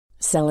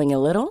Selling a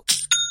little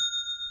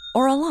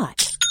or a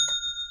lot?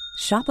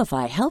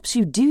 Shopify helps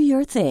you do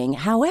your thing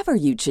however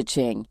you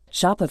cha-ching.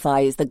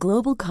 Shopify is the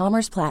global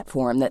commerce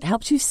platform that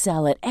helps you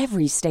sell at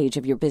every stage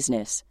of your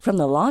business. From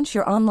the launch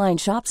your online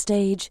shop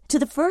stage to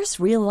the first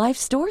real-life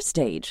store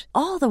stage,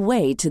 all the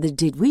way to the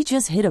did we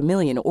just hit a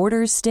million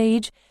orders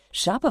stage.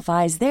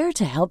 Shopify is there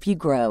to help you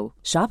grow.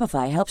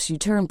 Shopify helps you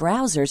turn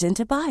browsers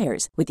into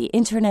buyers with the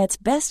internet's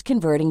best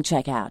converting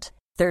checkout.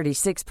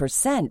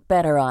 36%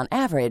 better on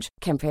average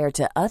compared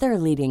to other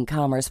leading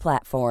commerce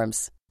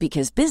platforms.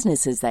 Because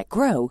businesses that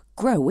grow,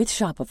 grow with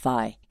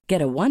Shopify.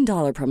 Get a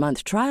 $1 per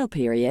month trial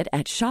period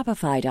at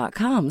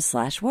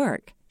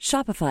shopify.com/work.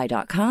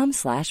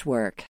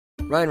 Shopify.com/work.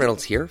 Ryan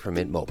Reynolds here from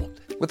Mint Mobile.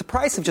 With the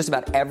price of just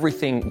about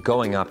everything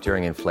going up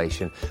during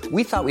inflation,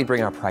 we thought we'd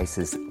bring our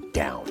prices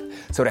down.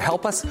 So to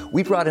help us,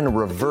 we brought in a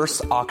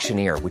reverse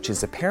auctioneer, which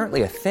is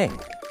apparently a thing.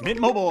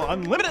 Mint Mobile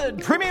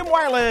Unlimited Premium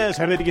Wireless.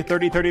 How to get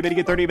 30, 30, bit to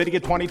get 30, bit to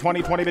get 20,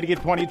 20, 20, bit to get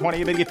 20,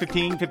 20, bit to get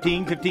 15,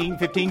 15, 15,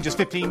 15, just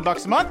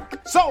 $15 a month?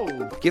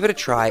 Sold! Give it a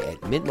try at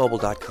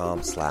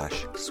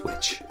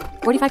mintmobile.com/switch.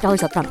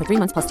 $45 up front for 3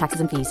 months plus taxes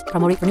and fees.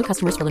 Promo rate for new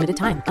customers for limited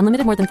time.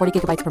 Unlimited more than 40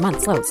 gigabytes per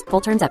month. Slows full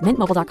terms at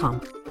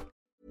mintmobile.com.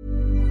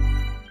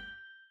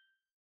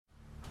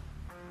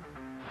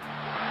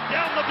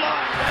 Down the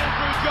blind,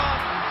 Andrew John.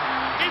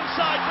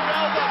 Inside for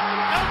Albert.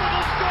 Albert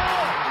will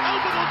score.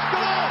 Albert will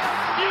score.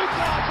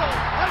 Newcastle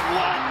have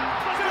won.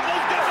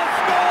 Fiddler's going to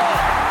score.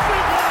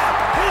 Fiddler,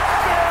 it's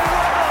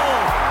farewell.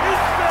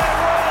 It's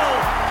farewell.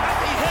 And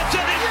he hits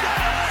it. He's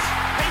got it.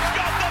 He's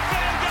got the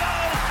field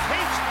goal.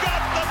 He's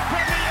got the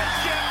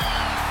premiership.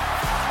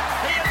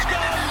 He has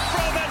gone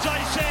from, as I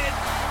said,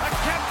 a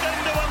captain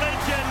to a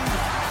legend.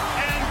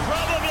 And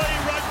probably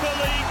rugby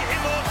league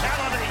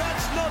immortality.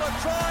 That's not a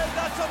try.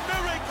 That's a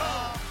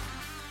miracle.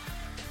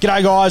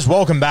 G'day guys,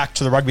 welcome back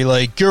to the Rugby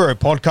League Guru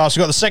podcast.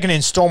 We've got the second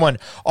instalment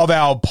of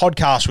our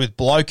podcast with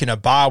Bloke in a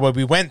Bar, where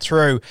we went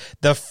through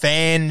the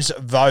fans'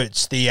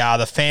 votes, the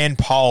fan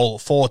poll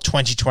for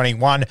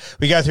 2021.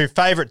 We go through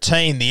favourite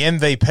team, the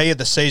MVP of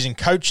the season,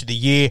 coach of the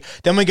year.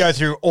 Then we go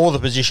through all the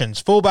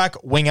positions: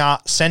 fullback, winger,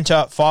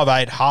 centre,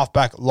 5'8",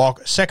 halfback,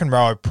 lock, second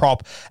row,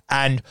 prop,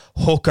 and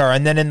hooker.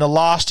 And then in the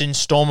last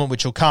instalment,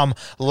 which will come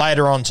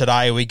later on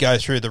today, we go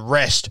through the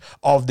rest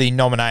of the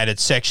nominated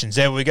sections.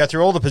 There we go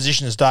through all the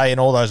positions today and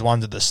all those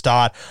ones at the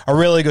start. A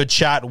really good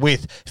chat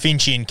with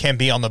Finchy and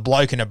Kempy on the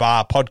Bloke in a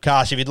Bar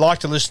podcast. If you'd like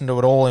to listen to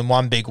it all in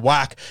one big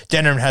whack,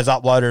 Denon has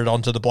uploaded it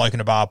onto the Bloke in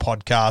a Bar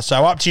podcast.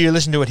 So up to you,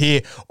 listen to it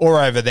here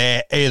or over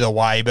there, either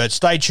way. But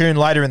stay tuned,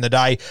 later in the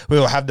day, we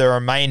will have the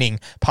remaining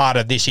part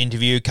of this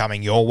interview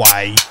coming your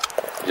way.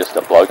 Just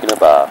a Bloke in a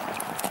Bar.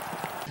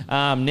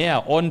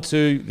 Now, on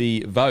to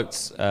the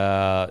votes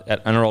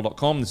at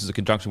NRL.com. This is a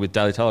conjunction with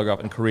Daily Telegraph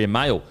and Courier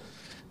Mail.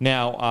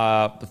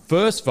 Now, the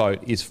first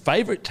vote is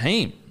favourite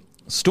team.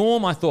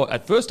 Storm, I thought,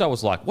 at first I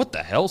was like, what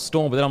the hell,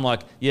 Storm? But then I'm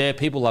like, yeah,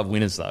 people love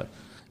winners, though.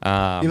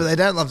 Yeah, but they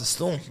don't love the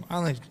Storm.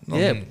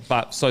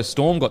 But so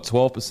Storm got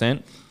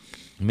 12%.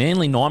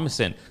 Manly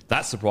 9%.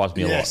 That surprised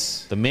me a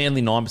lot. The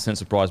Manly 9%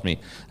 surprised me.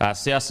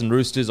 South and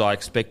Roosters, I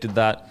expected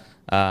that.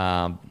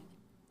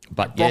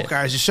 But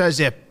Broncos, it shows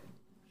how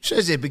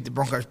big the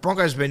Broncos.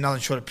 Broncos have been nothing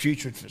short of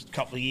putrid for a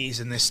couple of years,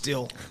 and they're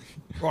still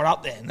right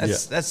up there. And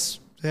that's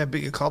how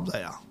big a club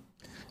they are.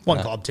 One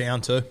club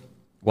town too.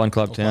 One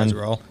club town. Plays a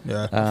role.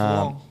 Yeah.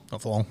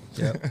 Not for long.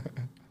 Yeah.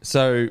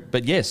 So,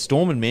 but yeah,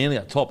 Storm and Manly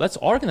at top. I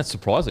reckon that's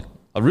surprising.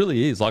 It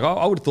really is. Like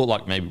I would have thought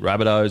like maybe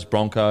Rabbitohs,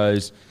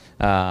 Broncos,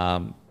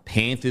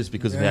 Panthers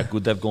because of how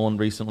good they've gone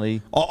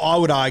recently. I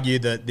would argue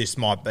that this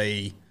might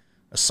be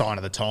a sign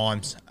of the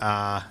times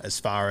as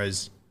far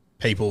as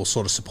people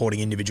sort of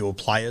supporting individual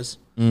players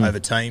over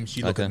teams.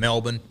 You look at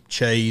Melbourne,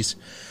 Cheese,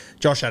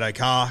 Josh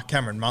Adokar,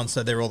 Cameron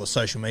Munster, they're all the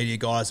social media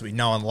guys that we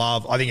know and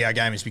love. I think our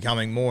game is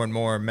becoming more and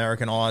more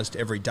Americanised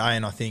every day,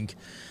 and I think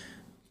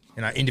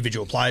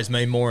individual players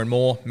mean more and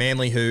more.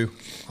 Manly,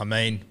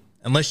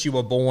 unless you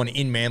were born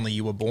in Manly,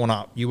 you were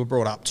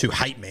brought up to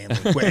hate Manly,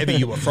 wherever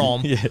you were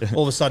from.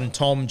 All of a sudden,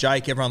 Tom,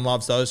 Jake, everyone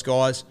loves those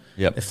guys.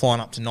 Yep. They're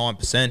flying up to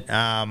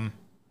 9%.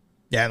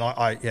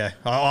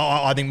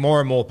 I think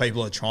more and more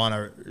people are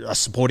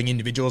supporting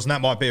individuals, and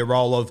that might be a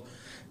role of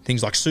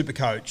things like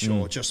Supercoach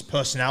or just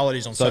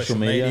personalities on social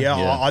media.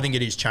 I think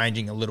it is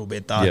changing a little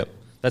bit, though. Yep.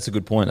 That's a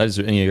good point. That is,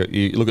 and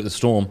you look at the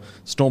Storm.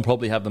 Storm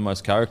probably have the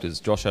most characters.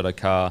 Josh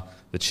Adokar,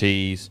 the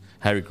Cheese,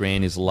 Harry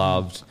Grant is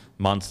loved,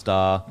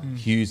 Munster,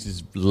 Hughes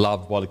is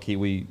loved by the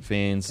Kiwi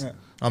fans. Yeah.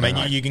 I mean,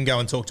 you can go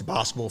and talk to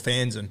basketball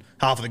fans, and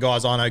half of the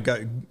guys I know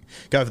go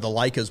for the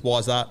Lakers. Why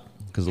is that?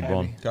 Because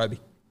LeBron. Kobe.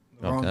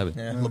 Kobe.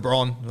 Yeah,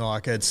 LeBron.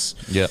 Like, it's...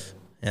 Yeah.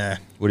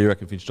 What do you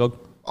reckon, Finch Dog?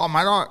 Oh,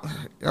 mate, I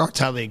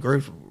totally agree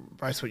with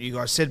both what you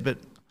guys said, but,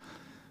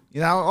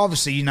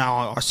 obviously,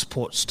 I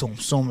support Storm.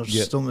 Storm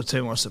the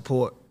team I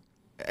support.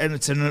 And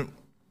it's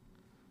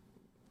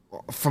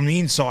from the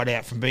inside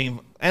out, from being...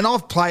 And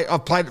I've played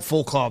at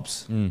 4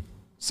 clubs.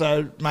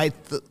 So, mate,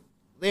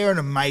 they're an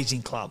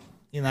amazing club.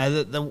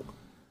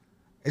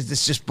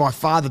 It's just by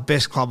far the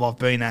best club I've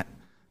been at.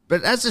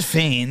 But as a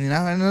fan,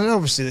 and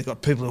obviously they've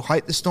got people who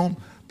hate the Storm,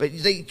 But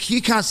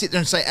you can't sit there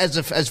and say, as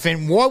a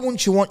fan, why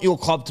wouldn't you want your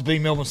club to be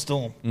Melbourne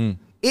Storm?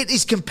 It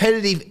is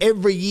competitive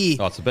every year.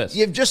 Oh, it's the best.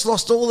 You've just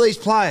lost all these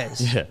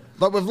players. Yeah.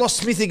 Like we've lost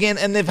Smith again,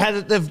 and they're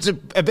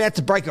about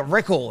to break a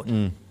record.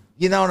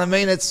 You know what I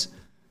mean? It's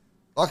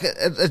like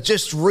it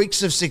just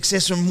reeks of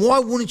success. And why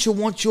wouldn't you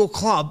want your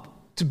club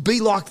to be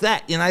like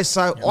that? You know,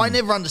 so I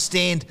never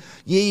understand.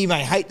 Yeah, you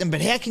may hate them,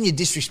 but how can you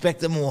disrespect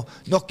them or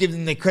not give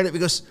them their credit?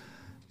 Because,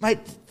 mate,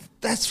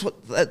 that's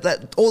what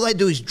that all they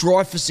do is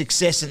drive for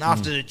success. And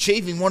after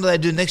achieving, what do they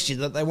do next year?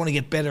 That they want to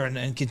get better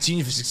and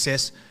continue for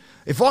success.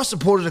 If I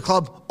supported a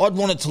club, I'd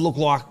want it to look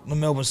like the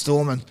Melbourne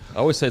Storm. And I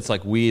always say it's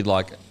like weird,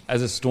 like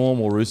as a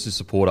Storm or Roosters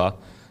supporter,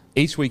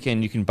 each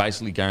weekend you can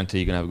basically guarantee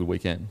you're going to have a good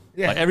weekend.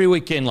 Yeah. Like every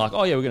weekend, like,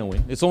 oh yeah, we're going to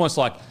win. It's almost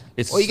like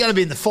it's... Well, you're going to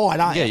be in the fight,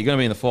 aren't you? Yeah, you're going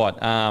to be in the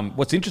fight.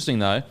 What's interesting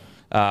though,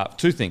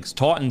 two things.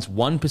 Titans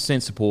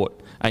 1% support,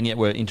 and yet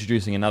we're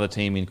introducing another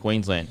team in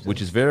Queensland,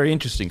 which is very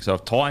interesting. So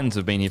if Titans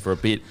have been here for a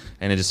bit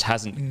and it just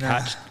hasn't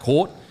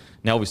caught...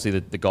 Now, obviously,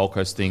 the Gold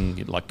Coast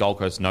thing, like Gold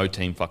Coast, no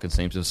team fucking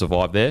seems to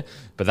survive there.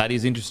 But that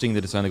is interesting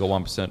that it's only got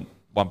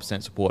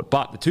 1% support.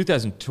 But the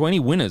 2020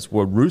 winners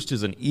were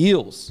Roosters and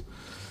Eels.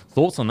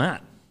 Thoughts on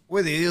that?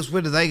 Where the Eels,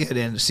 where did they go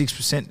down to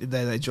 6%? Did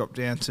they drop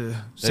down to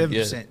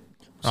 7%?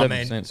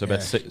 7%, so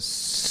about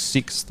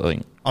sixth, I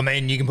think. I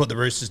mean, you can put the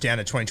Roosters down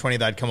to 2020.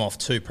 They'd come off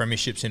 2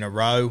 premierships in a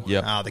row.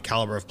 Yep. The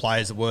calibre of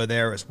players that were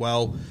there as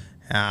well.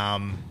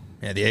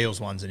 Yeah, the Eels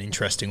one's an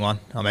interesting one.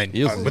 I mean,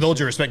 with all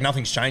due respect,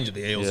 nothing's changed at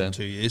the Eels in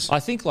 2 years. I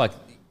think the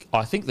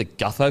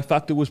Gutho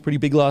factor was pretty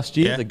big last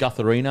year. Yeah. The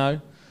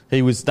Gutherino,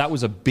 that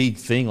was a big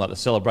thing. Like the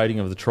celebrating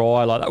of the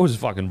try, like that was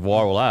fucking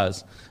viral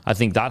as. I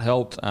think that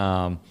helped.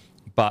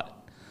 But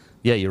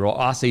yeah, you're right.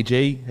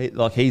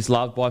 RCG, he's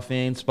loved by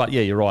fans. But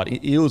yeah, you're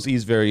right. Eels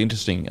is very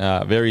interesting.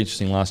 Very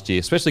interesting last year,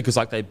 especially because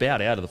they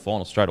bowed out of the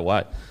final straight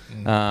away.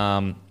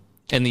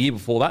 And the year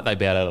before that, they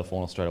bowed out of the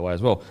final straight away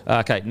as well.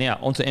 Okay, now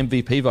on to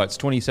MVP votes.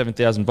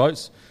 27,000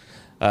 votes.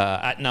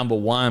 At number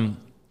 1,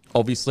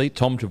 obviously,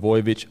 Tom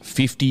Trbojevic,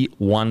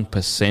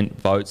 51%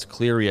 votes.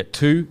 Cleary at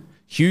 2,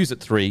 Hughes at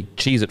 3,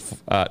 Cheese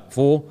at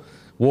 4,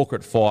 Walker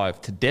at 5,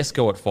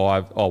 Tedesco at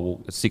 5,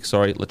 at 6,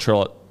 sorry,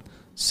 Latrell at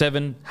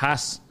 7,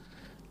 Haas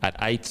at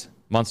 8,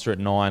 Munster at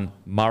 9,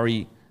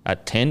 Murray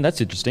at 10. That's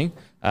interesting.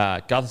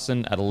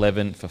 Gutherson at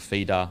 11,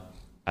 Fafita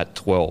at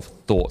 12.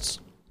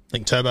 Thoughts? I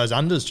think Turbo's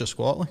unders just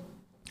quietly.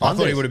 I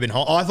thought he would have been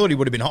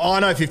high. I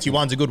know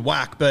 51's a good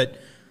whack, but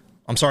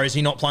I'm sorry, is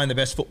he not playing the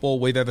best football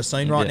we've ever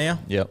seen right now?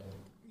 Yep.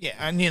 Yeah,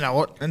 and you know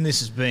what? And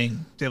this is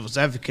being devil's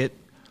advocate.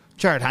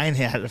 Jared Hayne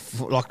had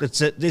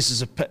this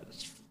is a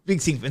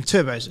big thing, and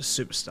Turbo's a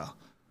superstar.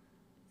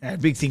 A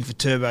big thing for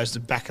Turbo's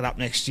to back it up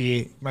next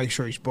year, make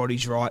sure his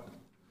body's right.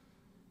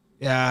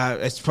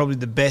 It's probably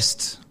the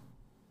best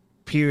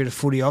period of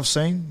footy I've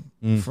seen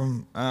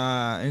from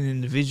an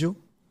individual.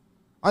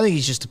 I think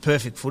he's just a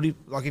perfect footy.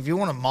 Like, if you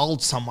want to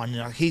mould someone,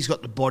 he's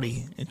got the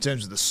body in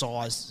terms of the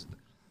size,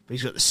 but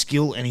he's got the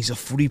skill and he's a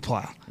footy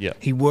player. Yeah.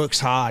 He works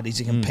hard. He's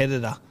a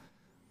competitor.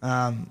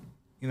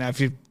 If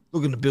you're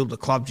looking to build a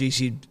club,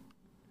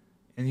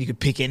 and you could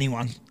pick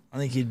anyone, I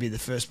think he'd be the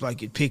first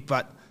bloke you'd pick.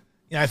 But,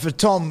 for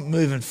Tom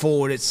moving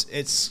forward,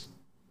 it's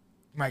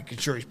making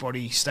sure his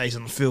body stays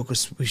on the field,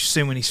 because we've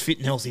seen when he's fit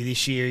and healthy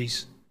this year,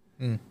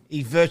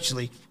 he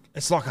virtually,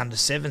 it's like under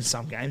 7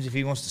 some games. If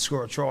he wants to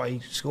score a try, he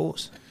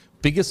scores.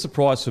 Biggest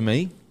surprise for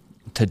me,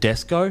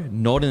 Tedesco,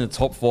 not in the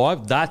top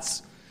 5.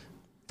 That's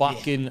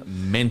fucking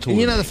mental.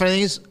 And the funny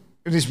thing is,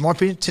 it is my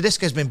opinion,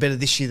 Tedesco's been better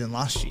this year than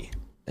last year.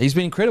 He's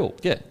been incredible.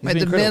 Yeah, Mate,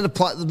 the amount of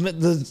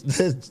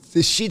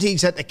the shit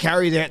he's had to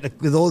carry there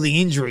with all the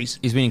injuries.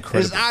 He's been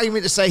incredible. There's an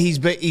argument to say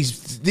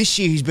this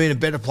year he's been a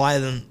better player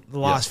than the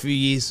last few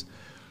years.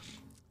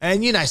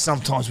 And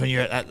sometimes when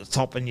you're at the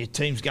top and your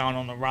team's going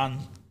on the run,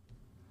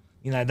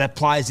 that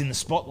player's in the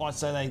spotlight,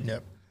 so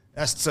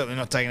that's certainly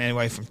not taking any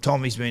away from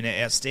Tom. He's been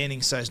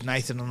outstanding. So is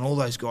Nathan and all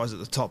those guys at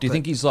the top. Do you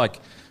think he's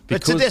like...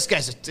 But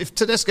if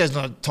Tedesco's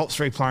not a top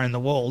 3 player in the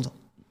world,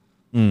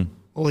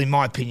 well, in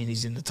my opinion,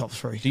 he's in the top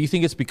 3. Do you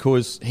think it's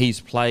because he's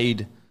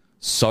played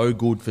so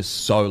good for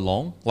so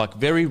long? Like,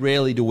 very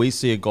rarely do we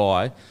see a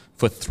guy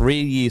for 3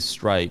 years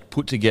straight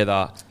put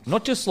together,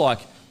 not just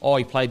like,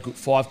 he played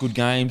 5 good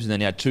games and then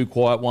he had 2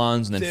 quiet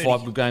ones and then 30.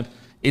 5 good games.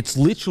 It's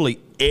literally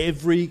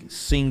every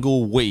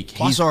single week.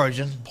 Plus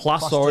Origin.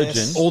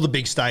 All the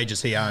big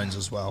stages he owns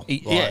as well.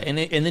 And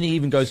then he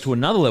even goes to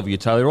another level, you're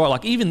totally right.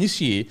 Like, even this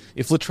year,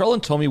 if Latrell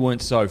and Tommy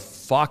weren't so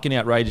fucking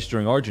outrageous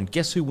during Origin,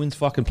 guess who wins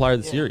fucking Player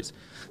of the Series?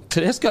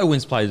 Tedesco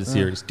wins Player of the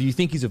Series. Do you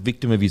think he's a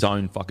victim of his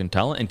own fucking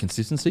talent and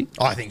consistency?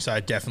 I think so,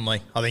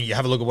 definitely. I think you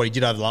have a look at what he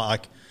did over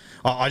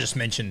I just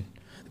mentioned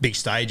big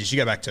stages. You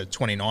go back to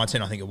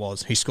 2019, I think it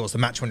was. He scores the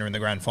match winner in the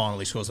grand final.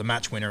 He scores the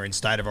match winner in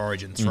State of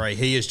Origin 3.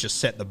 He has just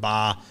set the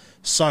bar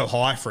so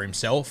high for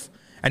himself.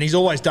 And he's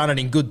always done it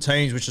in good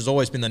teams, which has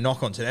always been the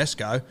knock on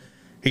Tedesco.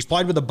 He's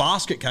played with a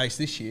basket case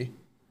this year.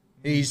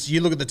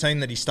 You look at the team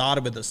that he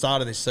started with at the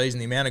start of this season,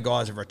 the amount of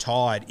guys have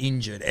retired,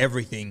 injured,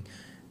 everything.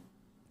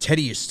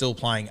 Teddy is still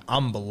playing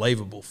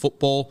unbelievable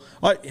football.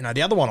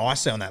 The other one I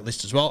see on that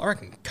list as well, I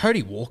reckon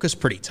Cody Walker's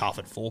pretty tough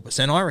at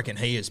 4%. I reckon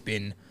he has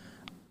been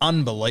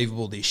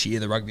unbelievable this year,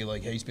 the rugby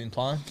league he's been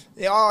playing.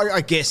 Yeah,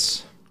 I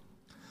guess,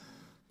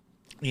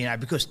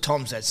 because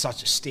Tom's had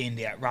such a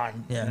standout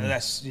run,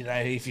 that's,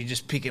 if you're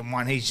just picking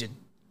one, he should,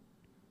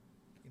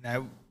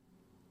 I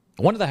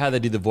wonder how they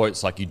did the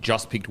votes, like you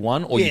just picked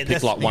one, or you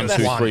picked like 1, 2,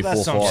 3,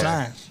 4,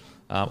 5.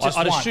 That's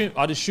what I'm saying.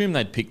 I'd assume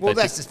they'd pick. Well,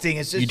 that's the thing.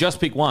 It's just, you just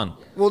pick one.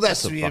 Well,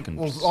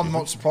 I'm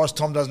not surprised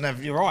Tom doesn't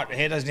have. You're right.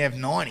 How doesn't he have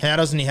 90? How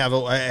doesn't he have?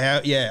 I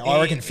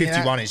reckon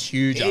 51 is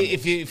huge.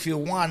 If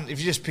you're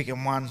just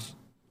picking one,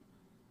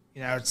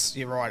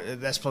 you're right.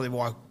 That's probably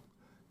why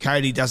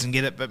Cody doesn't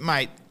get it. But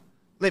mate,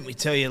 let me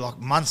tell you, like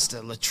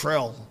Munster,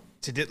 Latrell,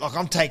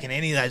 I'm taking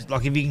any of those.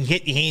 Like if you can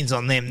get your hands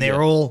on them,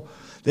 they're all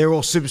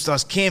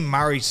superstars. Cam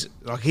Murray's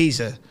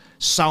he's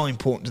so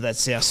important to that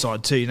South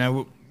side too.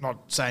 We're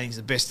not saying he's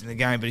the best in the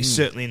game, but he's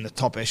certainly in the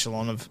top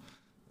echelon of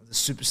the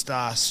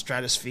superstar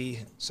stratosphere,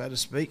 so to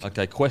speak.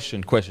 Okay,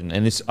 question,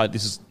 and this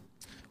is.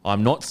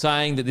 I'm not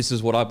saying that this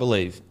is what I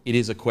believe. It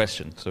is a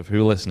question. So if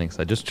you're listening,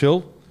 so just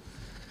chill.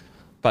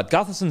 But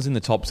Gutherson's in the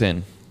top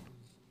 10.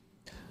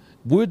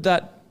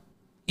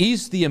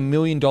 Is the $1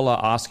 million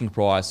asking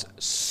price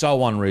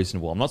so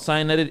unreasonable? I'm not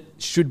saying that it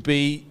should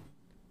be.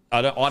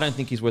 I don't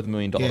think he's worth $1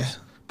 million.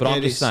 But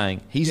I'm just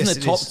saying he's in the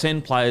top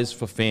 10 players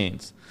for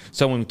fans.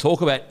 So when we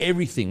talk about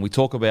everything, we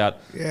talk about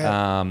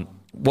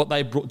what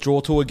they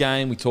draw to a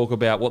game. We talk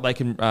about what they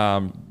can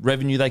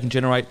revenue they can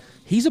generate.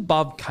 He's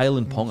above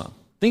Kalen Ponga.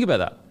 Think about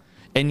that.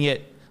 And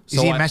yet, is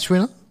he a match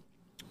winner?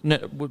 No.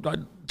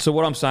 So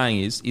what I'm saying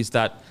is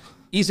that.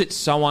 Is it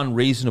so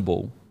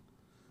unreasonable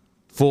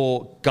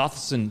for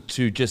Gutherson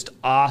to just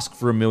ask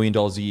for $1 million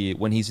a year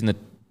when he's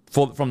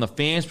from the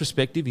fans'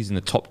 perspective, he's in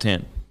the top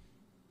 10?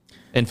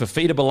 And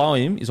Fafita below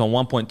him is on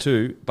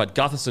 1.2, but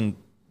Gutherson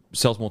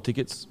sells more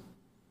tickets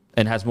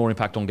and has more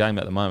impact on game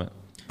at the moment.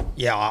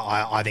 Yeah,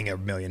 I think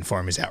 $1 million for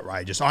him is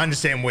outrageous. I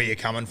understand where you're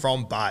coming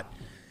from, but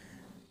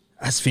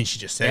as Finchy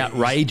just said,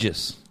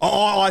 outrageous.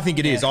 I think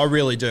it is. I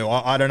really do.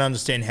 I don't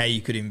understand how you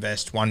could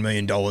invest $1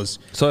 million.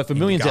 So if $1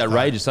 million's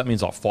outrageous, that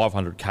means like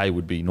 $500K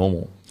would be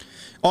normal.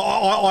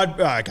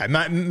 Okay,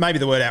 maybe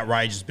the word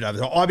outrageous is a bit over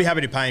the top. I'd be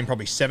happy to pay him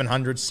probably $700,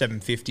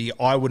 $750.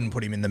 I wouldn't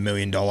put him in the $1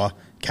 million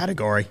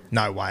category.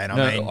 No way. And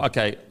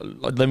okay,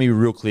 let me be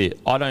real clear.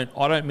 I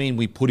don't mean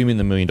we put him in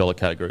the $1 million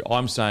category.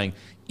 I'm saying,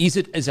 is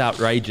it as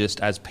outrageous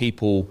as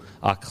people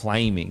are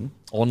claiming?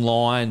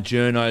 Online,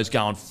 journos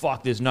going,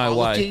 fuck, there's no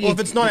way. Well, if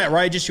it's not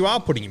outrageous, you are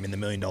putting him in the $1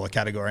 million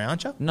category,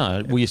 aren't you?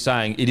 No, well, you're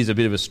saying it is a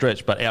bit of a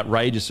stretch, but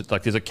outrageous,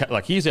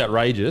 he's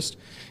outrageous,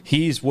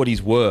 here's what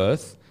he's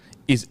worth,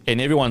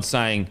 and everyone's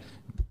saying,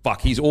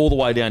 fuck, he's all the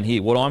way down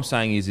here. What I'm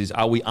saying is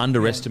are we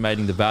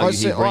underestimating the value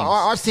he brings?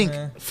 I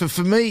think,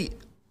 for me,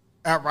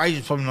 outrageous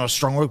is probably not a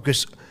strong word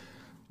because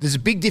there's a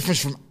big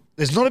difference from...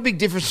 There's not a big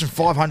difference from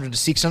 500 to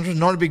 600,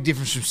 not a big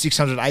difference from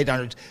 600 to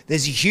 800.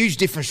 There's a huge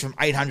difference from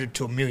 800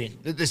 to $1 million.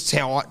 That's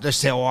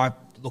how I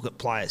look at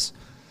players.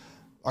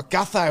 Like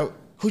Gutho,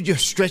 could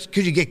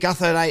you get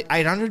Gutho at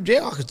 800?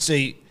 Yeah, I could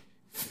see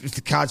if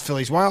the cards fell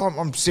his way.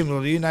 I'm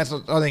similar to you,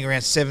 Nathan. I think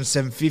around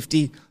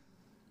 750.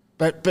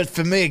 But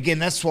for me, again,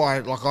 that's why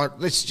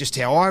that's just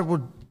how I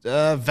would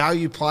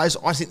value players.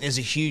 I think there's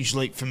a huge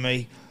leap for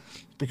me.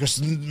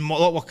 Because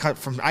what cut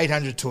from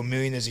 800 to $1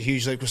 million, there's a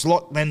huge leap. Because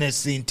then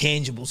there's the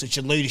intangibles. It's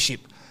your leadership.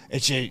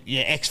 It's your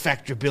X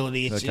factor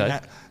ability. It's,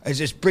 it's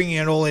just bringing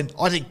it all in.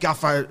 I think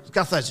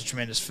Gutho's a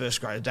tremendous first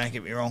grader. Don't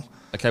get me wrong.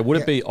 Okay, would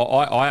it be?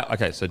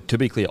 Okay, so to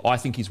be clear, I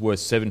think he's worth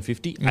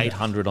 750,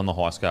 800 on the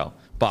high scale.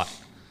 But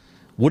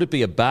would it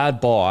be a bad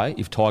buy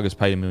if Tigers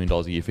paid $1 million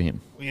a year for him?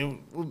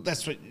 Well,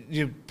 that's what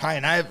you're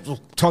paying over.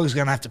 Tigers are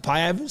going to have to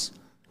pay overs.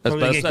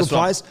 Get good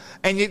players,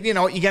 and you're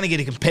going to get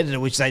a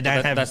competitor which they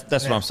don't have.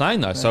 That's what I'm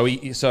saying though. So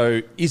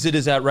is it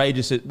as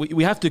outrageous?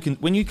 We have to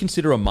when you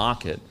consider a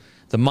market,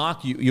 the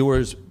market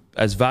you're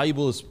as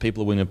valuable as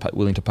people are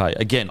willing to pay.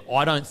 Again,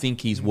 I don't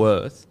think he's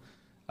worth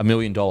 $1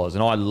 million,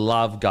 and I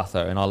love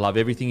Gutho and I love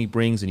everything he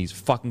brings, and he's a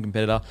fucking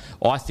competitor.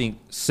 I think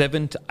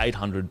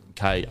 700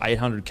 to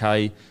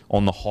 800K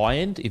on the high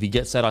end. If he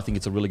gets that, I think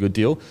it's a really good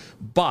deal.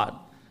 But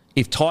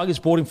if Tigers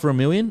bought him for $1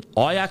 million,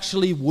 I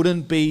actually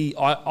wouldn't be.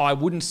 I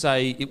wouldn't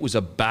say it was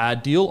a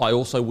bad deal. I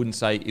also wouldn't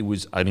say it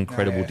was an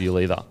incredible deal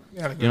either.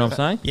 You know what I'm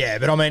saying? Yeah,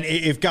 but I mean,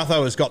 if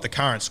Gutho has got the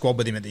current squad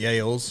with him at the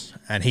Eels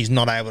and he's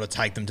not able to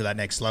take them to that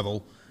next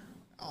level,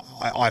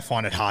 I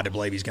find it hard to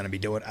believe he's going to be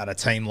doing it at a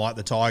team like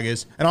the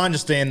Tigers. And I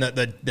understand that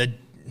the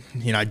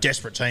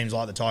desperate teams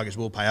like the Tigers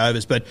will pay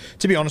overs. But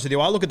to be honest with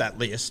you, I look at that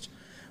list.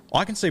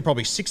 I can see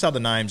probably 6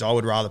 other names I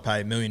would rather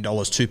pay $1 million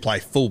to play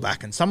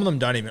fullback, and some of them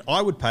don't even. I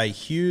would pay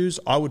Hughes,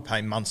 I would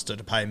pay Munster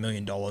to pay $1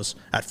 million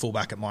at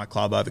fullback at my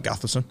club over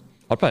Gutherson.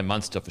 I'd pay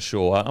Munster for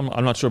sure.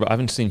 I'm not sure, but I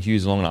haven't seen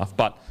Hughes long enough.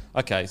 But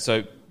okay,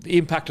 so the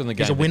impact on the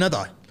game. He's a winner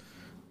though.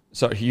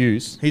 So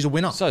Hughes, he's a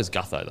winner. So is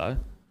Gutho though.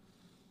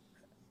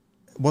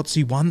 What's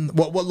he won?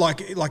 What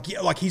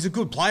like he's a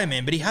good player,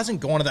 man, but he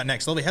hasn't gone to that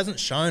next level. He hasn't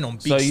shown on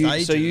big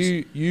stages. So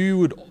you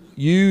would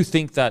you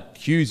think that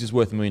Hughes is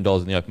worth $1 million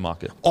in the open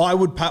market? I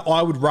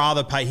would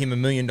rather pay him $1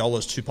 million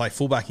to play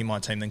fullback in my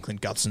team than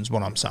Clint Gutson's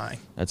what I'm saying.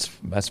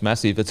 That's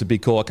massive. That's a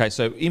big call. Okay,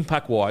 so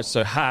impact-wise,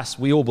 so Haas,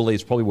 we all believe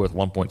is probably worth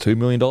 $1.2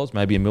 million,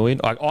 maybe $1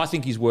 million. I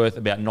think he's worth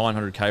about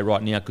 $900K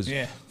right now because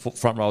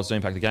front rowers don't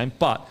impact the game.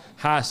 But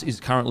Haas is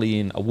currently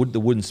in the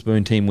wooden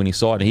spoon team winning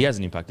side, and he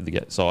hasn't impacted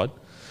the side.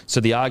 So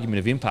the argument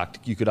of impact,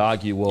 you could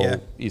argue,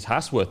 is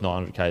Haas worth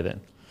 $900K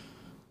then?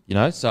 You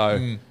know,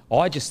 so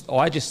I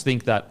just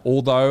think that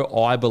although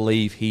I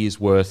believe he is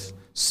worth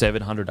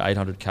 $700 to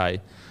 $800K,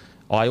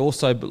 I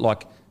also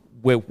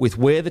with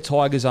where the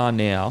Tigers are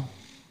now,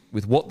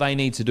 with what they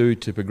need to do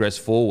to progress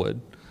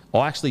forward,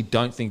 I actually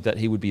don't think that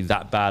he would be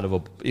that bad of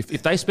a.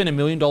 If they spend $1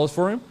 million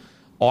for him,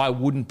 I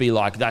wouldn't be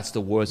like that's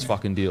the worst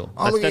fucking deal.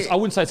 I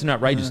wouldn't say it's an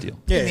outrageous deal.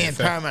 Yeah, in the end,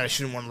 Parramatta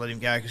shouldn't want to let him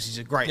go because he's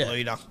a great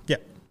leader.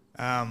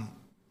 Yeah.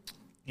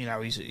 You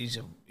know, he's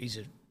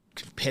a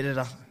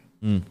competitor.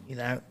 You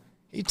know.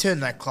 He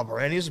turned that club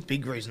around. He was a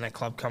big reason that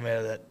club come out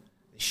of that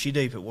shit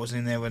heap it was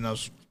in there when I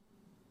was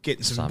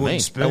getting some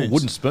wooden spoons. That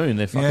wooden spoon,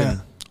 they're fucking... Yeah.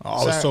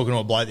 I was talking to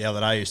a bloke the other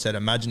day who said,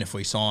 imagine if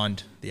we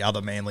signed the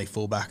other Manly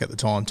fullback at the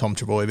time, Tom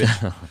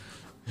Trebojevic.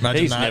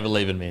 He's never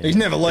leaving, man. He's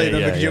never leaving,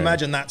 but could you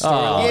imagine that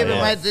story?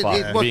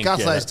 But what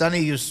Gutho's done,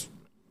 he was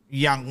a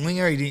young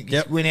winger. He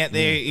went out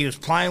there, he was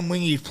playing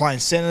wing, he was playing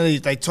centre.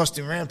 They tossed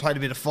him around, played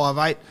a bit of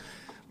 5'8".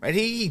 But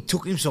he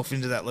took himself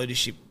into that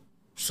leadership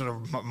sort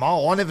of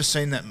mold. I never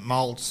seen that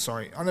mold.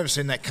 I never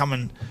seen that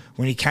coming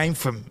when he came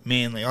from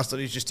Manly. I thought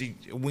he was just a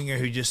winger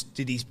who just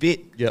did his bit.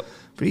 Yep.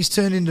 But he's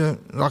turned into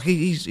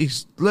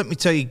he's let me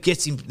tell you,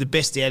 gets him the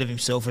best out of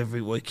himself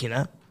every week. You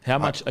know how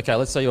much? Okay,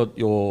 let's say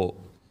you're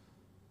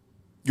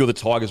the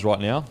Tigers right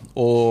now,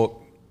 or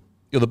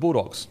you're the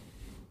Bulldogs.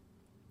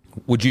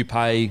 Would you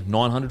pay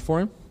 $900 for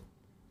him?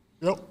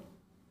 Yep.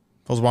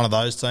 If I was one of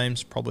those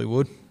teams, probably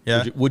would.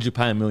 Yeah. Would you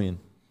pay $1 million?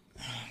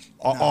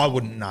 I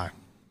wouldn't know.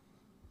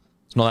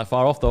 It's not that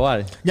far off, though,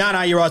 eh?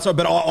 No, you're right.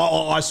 But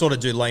I sort of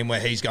do lean where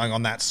he's going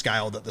on that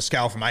scale, that the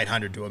scale from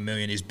 800 to $1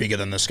 million is bigger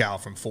than the scale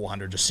from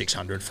 400 to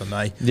 600 for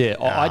me. Yeah,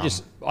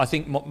 I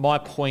think my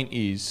point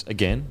is,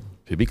 again,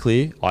 to be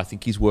clear, I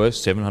think he's worth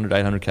 700,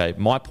 800K.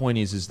 My point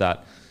is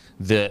that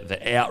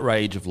the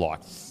outrage of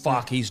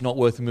fuck, he's not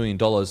worth $1 million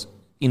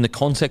in the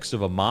context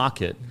of a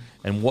market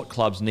and what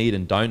clubs need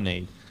and don't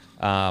need.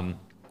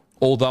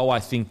 Although I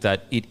think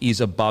that it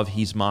is above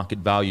his market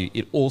value,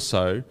 it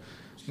also...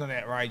 It's not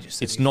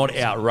outrageous. It's not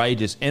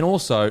outrageous. And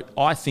also,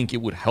 I think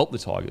it would help the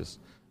Tigers.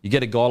 You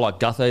get a guy like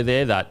Gutho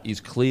there that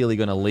is clearly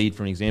going to lead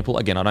for an example.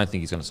 Again, I don't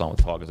think he's going to sign with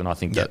the Tigers, and I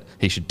think that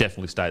he should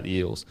definitely stay at the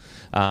Eels.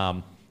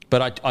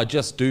 But I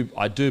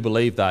do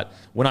believe that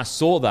when I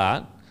saw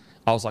that,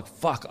 I was like,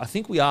 fuck, I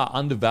think we are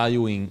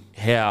undervaluing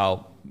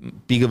how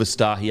big of a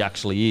star he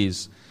actually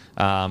is,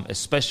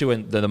 especially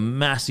when the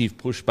massive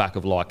pushback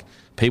of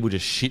people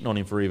just shitting on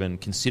him for even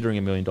considering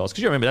 $1 million. Because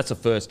you remember, that's the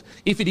first...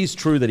 If it is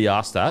true that he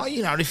asked that...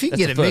 if you can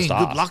get $1 million,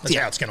 good luck to you.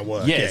 That's how it's going to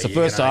work. Yeah, it's the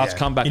first ask,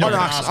 come back... I'd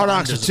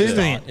ask for $2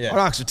 million. I'd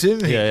ask for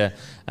 $2 million.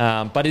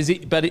 Yeah. But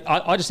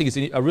I just think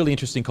it's a really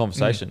interesting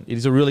conversation. It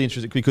is a really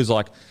interesting... Because,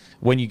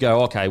 when you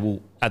go, okay, well,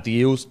 at the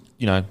Eels,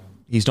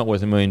 he's not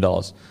worth $1 million.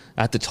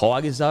 At the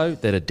Tigers, though,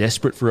 that are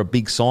desperate for a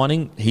big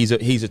signing, he's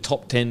a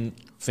top 10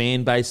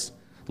 fan base.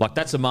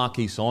 That's a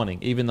marquee signing,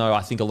 even though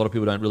I think a lot of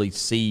people don't really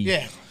see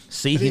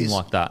him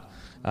like that.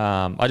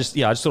 I just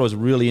thought it was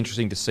really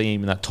interesting to see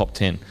him in that top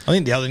 10. I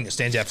think the other thing that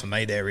stands out for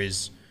me there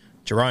is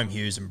Jerome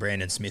Hughes and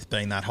Brandon Smith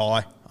being that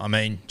high. I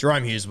mean,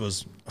 Jerome Hughes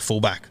was a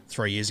fullback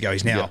 3 years ago.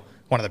 He's now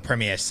one of the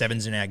premier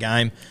sevens in our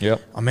game.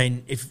 Yep. I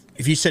mean,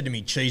 if you said to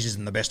me Cheese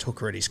isn't the best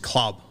hooker at his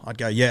club, I'd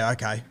go, yeah,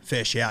 okay,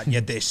 fair shout.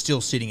 Yet they're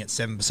still sitting at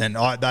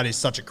 7%. That is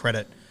such a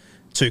credit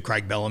to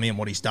Craig Bellamy and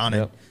what he's done.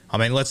 Yep. I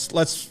mean, let's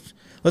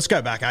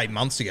go back 8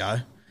 months ago.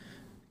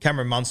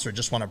 Cameron Munster had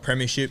just won a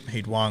premiership.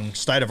 He'd won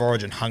State of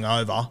Origin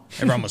hungover.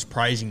 Everyone was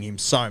praising him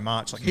so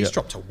much. He's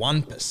dropped to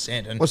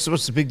 1%. And what's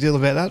the big deal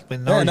about that?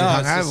 When Origin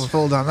hungover, we've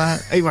all done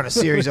that. He won a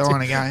series, I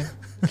won a game.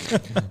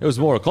 It was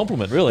more a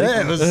compliment, really.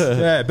 Yeah, it was,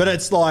 but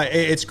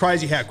it's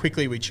crazy how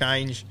quickly we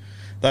change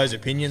those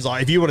opinions.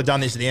 If you would have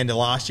done this at the end of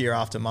last year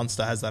after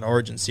Munster has that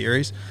Origin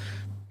series,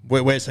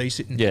 where's he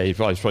sitting? Yeah, he's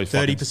probably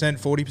 30%,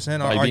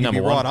 40%. I reckon he'd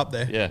be right up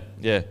there.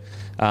 Yeah.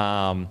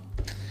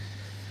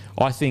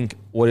 I think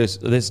there's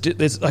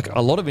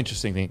a lot of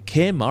interesting things.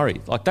 Cam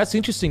Murray, that's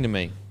interesting to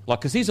me.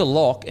 Because he's a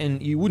lock,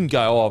 and you wouldn't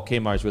go,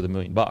 Cam Murray's worth $1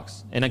 million.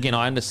 And again,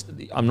 I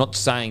understand. I'm not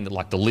saying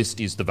that the list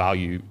is the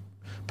value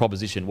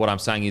proposition. What I'm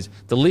saying is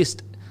the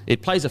list,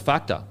 it plays a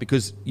factor,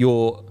 because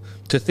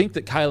to think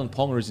that Kalen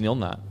Ponga isn't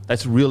on that,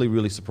 that's really,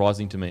 really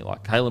surprising to me.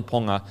 Kalen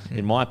Ponga,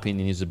 in my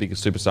opinion, is the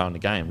biggest superstar in the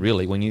game.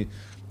 Really, when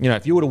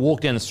if you were to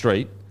walk down the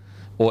street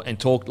and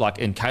talk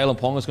and Kalen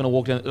Ponga's going to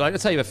walk down,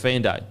 let's say you have a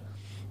fan day.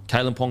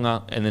 Kalen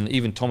Ponga and then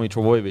even Tommy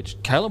Trbojevic,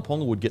 Kalen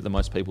Ponga would get the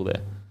most people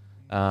there.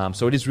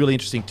 So it is really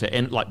interesting to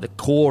end the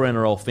core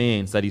NRL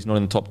fans that he's not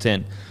in the top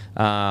 10.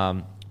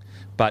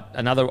 But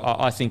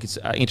I think it's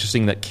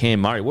interesting that Cam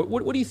Murray.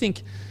 What do you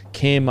think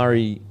Cam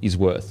Murray is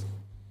worth?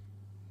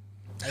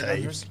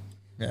 Heaps.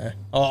 Yeah.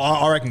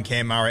 I reckon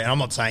Cam Murray, and I'm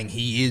not saying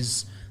he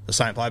is the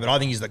same player, but I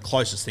think he's the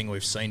closest thing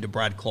we've seen to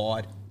Brad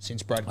Clyde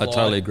since Brad Clyde. I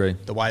totally agree.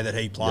 The way that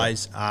he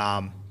plays.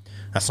 Yep.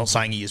 That's not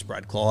saying he is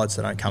Brad Clyde,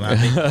 so don't come at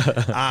me.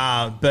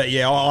 But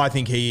yeah, I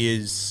think he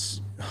is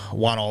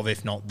one of,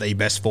 if not the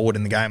best forward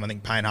in the game. I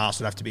think Payne Haas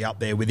would have to be up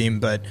there with him,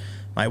 but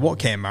mate, what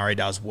Cam Murray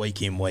does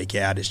week in, week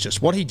out is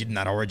just what he did in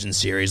that Origin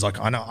series. Like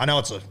I know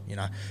it's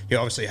you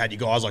obviously had your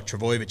guys like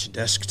Trbojevic and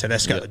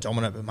Tedesco that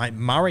dominant, but mate,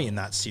 Murray in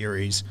that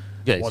series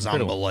was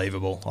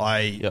unbelievable.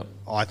 I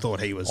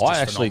thought he was. I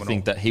actually phenomenal.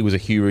 think that he was a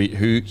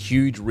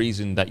huge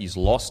reason that he's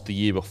lost the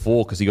year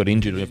before because he got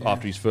injured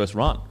after his first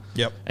run.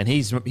 Yep. And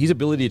his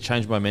ability to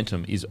change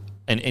momentum is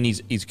and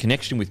his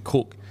connection with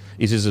Cook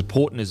is as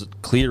important as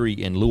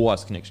Cleary and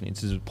Luai's connection.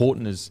 It's as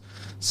important as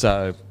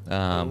so.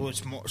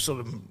 It's more, sort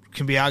of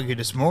can be argued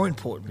it's more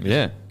important.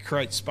 Yeah.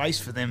 Create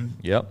space for them.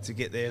 To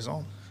get theirs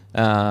on.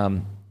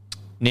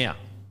 Now,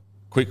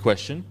 quick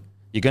question: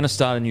 you're going to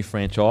start a new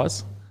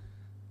franchise.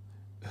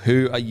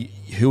 Who are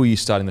you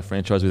starting the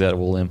franchise with out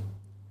of all them?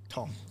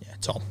 Tom. Yeah,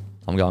 Tom.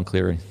 I'm going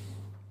Cleary.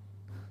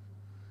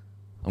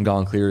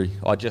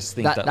 I just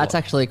think that's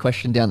actually a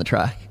question down the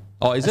track.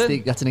 Oh, is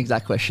it? That's an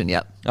exact question,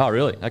 yep. Oh,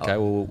 really? Okay,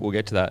 we'll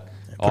get to that.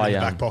 Put it in the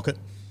back pocket.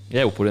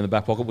 Yeah, we'll put it in the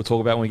back pocket. We'll talk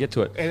about it when we get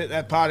to it. Edit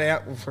that part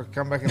out. We'll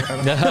come back and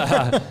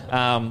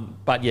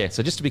But yeah,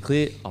 so just to be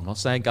clear, I'm not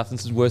saying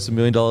Guthenson's worth $1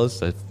 million,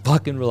 so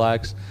fucking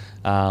relax.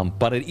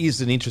 But it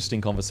is an interesting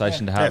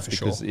conversation to have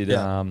because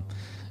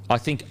I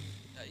think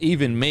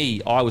even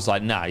me, I was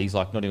like, nah, he's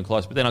like not even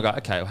close. But then I go,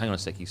 okay, well, hang on a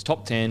sec. He's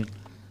top 10.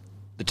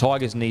 The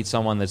Tigers need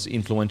someone that's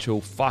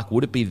influential. Fuck,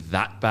 would it be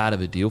that bad of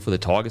a deal for the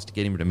Tigers to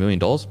get him at $1 million?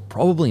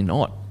 Probably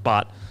not.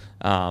 But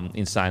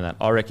in saying that,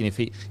 I reckon if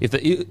the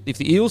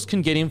Eels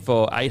can get him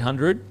for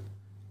 800,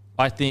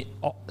 I think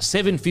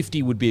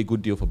 750 would be a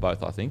good deal for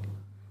both. I think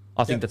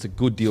that's a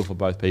good deal for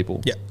both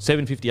people. Yeah,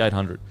 750,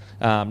 800.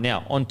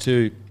 Now on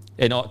to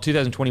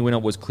 2020 winner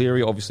was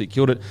Cleary. Obviously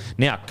killed it.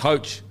 Now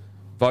coach.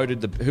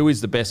 Voted who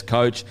is the best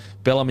coach.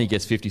 Bellamy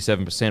gets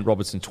 57%,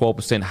 Robertson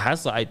 12%,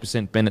 Hasler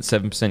 8%, Bennett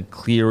 7%,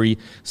 Cleary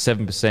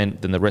 7%.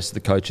 Then the rest of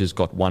the coaches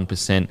got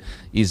 1%.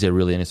 Is there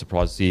really any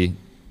surprises here?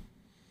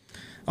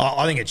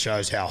 I think it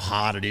shows how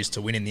hard it is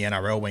to win in the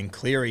NRL when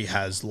Cleary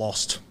has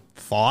lost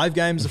 5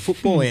 games of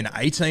football in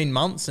 18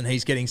 months and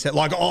he's getting set.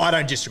 Like, I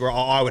don't disagree.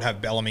 I would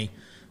have Bellamy.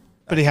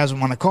 But he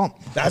hasn't won a comp.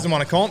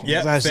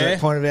 Yeah, that's fair.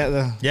 the point about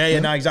the... Yeah,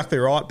 no, exactly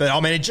right. But,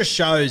 I mean, it just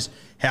shows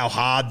how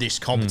hard this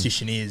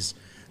competition is.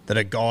 That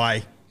a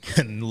guy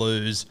can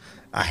lose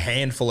a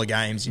handful of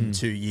games in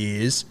 2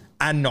 years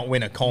and not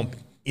win a comp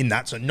in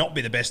that, so not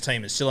be the best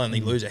team and still only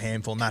lose a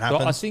handful, and that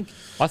happens. So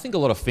I think a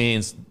lot of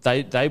fans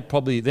they're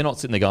not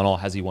sitting there going, "Oh,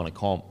 has he won a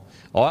comp?"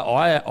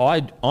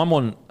 I'm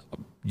on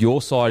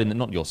your side, and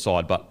not your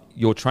side, but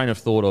your train of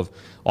thought of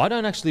I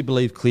don't actually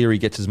believe Cleary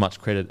gets as much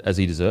credit as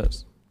he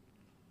deserves.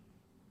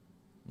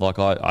 Like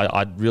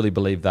I really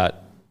believe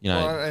that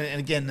Well, and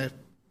again,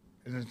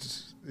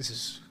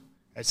 it's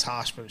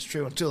harsh, but it's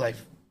true. Until they've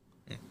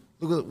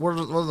look at what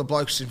are the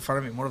blokes in front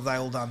of him? What have they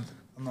all done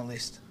on the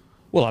list?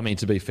 Well, I mean,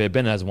 to be fair,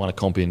 Bennett hasn't won a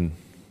comp in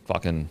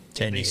fucking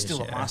 10 years. He's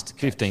still a master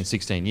coach. 15,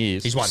 16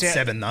 years. He's won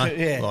 7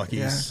 though.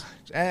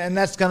 And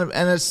that's going to,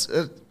 and it's,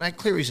 mate,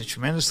 Cleary's a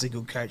tremendously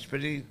good coach,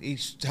 but he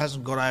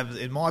hasn't got over,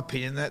 in my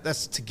opinion,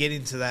 that's to get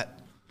into that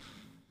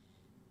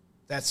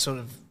sort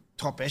of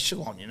top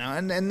echelon,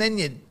 and then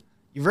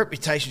your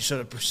reputation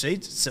sort of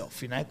precedes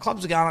itself,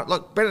 Clubs are going,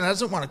 look, Bennett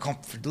hasn't won a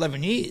comp for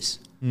 11 years,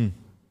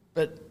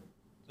 but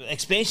the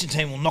expansion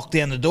team will knock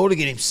down the door to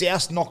get him.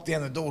 South knocked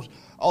down the door.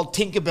 Old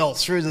Tinkerbell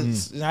threw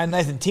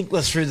Nathan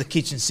Tinkler threw the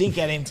kitchen sink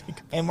at him,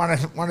 and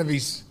one of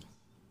his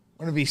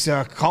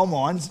coal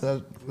mines,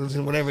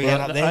 whatever he had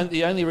up there.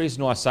 The only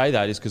reason I say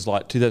that is because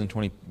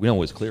 2020 winner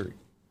was Cleary.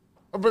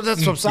 But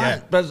that's what I'm saying.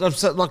 Yeah. But I'm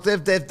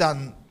saying, they've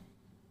done.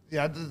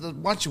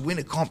 Once you win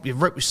a comp, your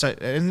reputation,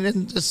 and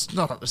it's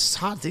a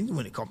hard thing to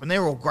win a comp, and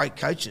they're all great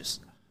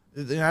coaches.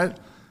 I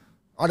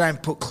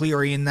don't put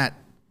Cleary in that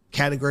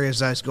category as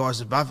those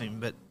guys above him,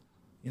 but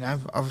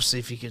obviously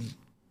if you can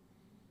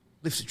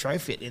lift a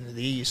trophy at the end of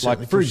the year, you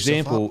certainly for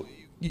example,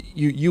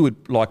 you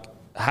would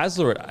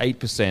Hasler at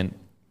 8%.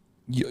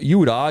 You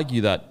would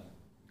argue that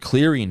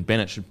Cleary and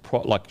Bennett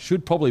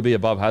should probably be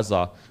above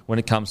Hasler when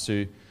it comes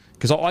to,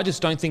 because I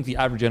just don't think the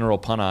average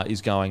NRL punter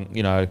is going,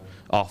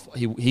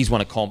 he's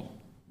won a comp,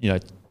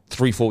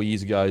 3-4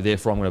 years ago,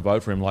 therefore I'm going to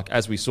vote for him.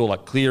 As we saw,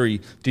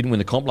 Cleary didn't win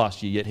the comp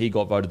last year, yet he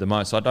got voted the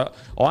most. So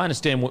I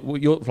understand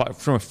what you're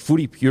from a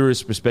footy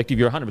purist perspective.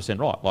 You're 100%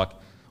 right.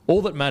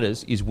 All that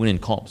matters is winning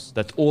comps.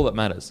 That's all that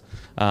matters.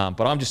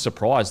 But I'm just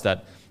surprised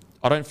that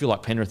I don't feel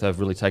like Penrith have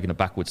really taken a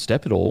backward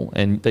step at all.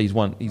 And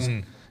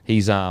and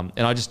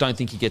I just don't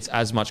think he gets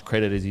as much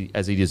credit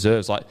as he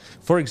deserves.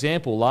 For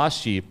example,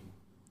 last year,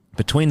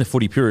 between the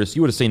footy purists,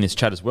 you would have seen this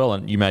chat as well,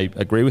 and you may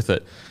agree with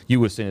it. You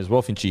would have seen it as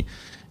well, Finchy.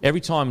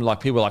 Every time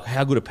people are like,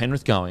 how good are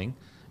Penrith going?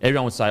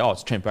 Everyone would say, oh,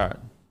 it's Trent Barrett.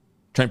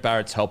 Trent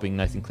Barrett's helping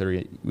Nathan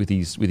Cleary with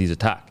his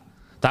attack.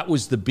 That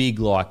was the big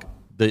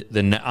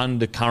the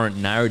undercurrent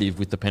narrative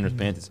with the Penrith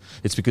Panthers.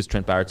 It's because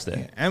Trent Barrett's there.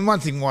 Yeah. And one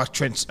thing why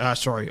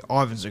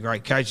Ivan's a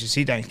great coach is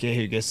he don't care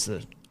who gets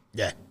the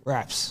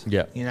raps.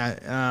 Yeah. You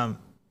know,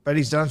 but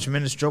he's done a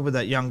tremendous job with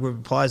that young group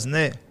of players, and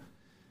they're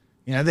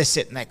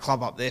setting that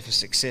club up there for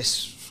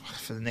success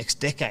for the next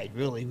decade,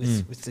 really,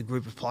 with the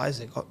group of players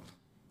they've got.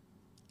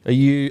 Are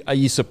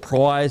you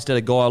surprised at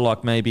a guy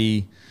like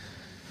maybe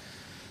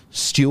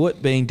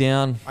Stewart being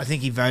down? I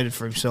think he voted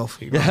for himself.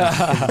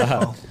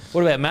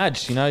 What about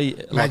Madge? You know,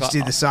 Madge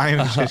did the same.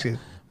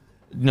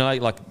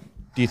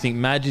 Do you think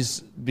Madge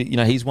is? You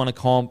know, he's won a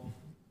comp.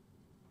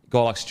 A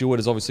guy like Stewart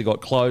has obviously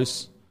got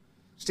close.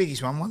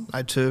 Sticky's won one.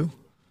 They two.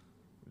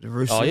 The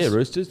Roosters. Oh yeah,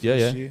 Roosters.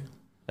 Yeah.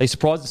 Are you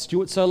surprised that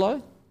Stewart's so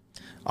low?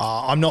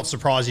 I'm not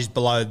surprised he's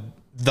below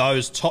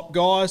those top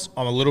guys.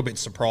 I'm a little bit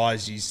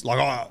surprised he's like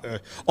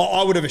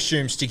I would have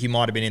assumed Sticky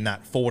might have been in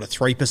that 4 to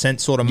 3%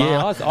 sort of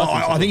mark. Yeah,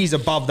 I think he's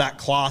above that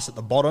class at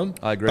the bottom.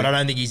 I agree, but I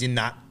don't think he's in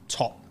that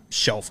top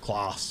shelf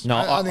class. No,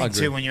 I think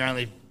agree. too. When you're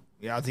only,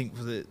 I think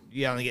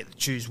you only get to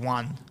choose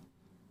one.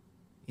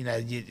 You know,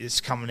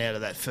 it's coming out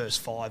of that first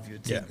five.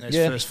 You'd think those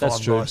first five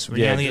that's true. guys. When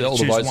you only get to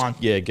choose votes, one.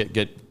 Yeah,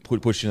 get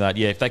pushed into that.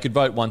 Yeah, if they could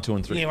vote 1, 2,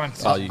 and 3. Yeah, 1,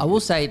 2. I will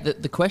say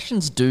that the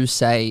questions do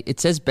say, it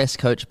says best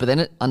coach, but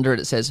then under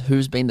it says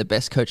who's been the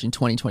best coach in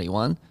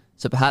 2021.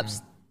 So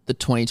perhaps the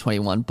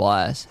 2021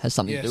 bias has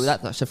something to do with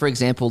that. So for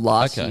example,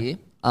 last year,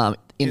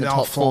 in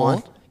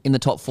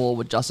the top four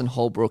were Justin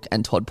Holbrook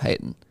and Todd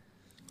Payton.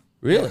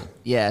 Really?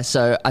 Yeah,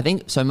 so I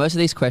think most of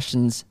these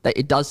questions,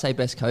 it does say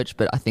best coach,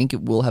 but I think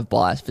it will have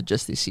bias for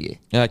just this year.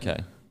 Okay.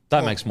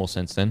 That makes more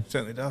sense then.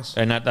 Certainly does.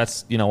 And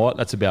that's, you know what,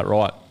 that's about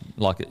right.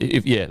 Like,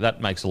 that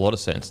makes a lot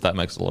of sense. That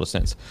makes a lot of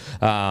sense.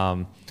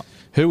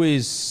 Who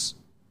is,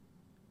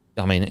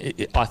 I mean,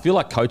 I feel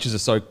like coaches are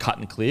so cut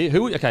and clear.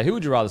 Who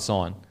would you rather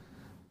sign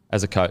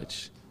as a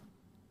coach?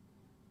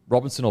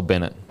 Robinson or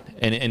Bennett?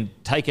 And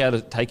take out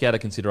of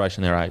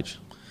consideration their age.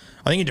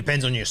 I think it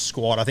depends on your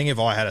squad. I think if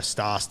I had a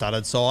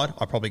star-studded side,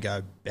 I'd probably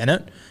go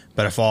Bennett.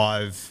 But if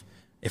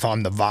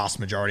I'm the vast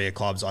majority of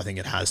clubs, I think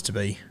it has to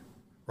be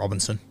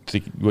Robinson.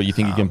 What, you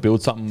think you can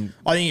build something?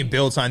 I think you can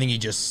build something. I think you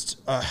just,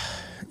 to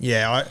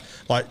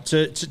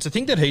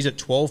think that he's at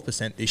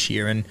 12% this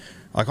year, and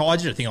like I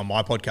did a thing on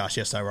my podcast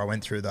yesterday where I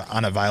went through the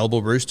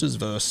unavailable Roosters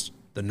versus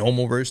the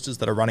normal Roosters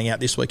that are running out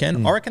this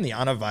weekend. I reckon the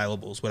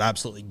unavailables would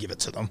absolutely give it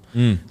to them.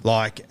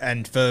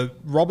 And for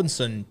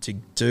Robinson to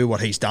do what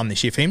he's done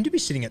this year, for him to be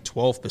sitting at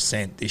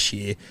 12% this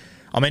year,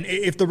 I mean,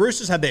 if the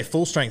Roosters had their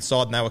full strength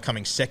side and they were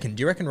coming second,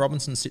 do you reckon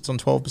Robinson sits on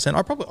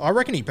 12%? I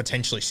reckon he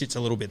potentially sits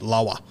a little bit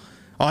lower.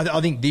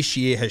 I think this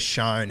year has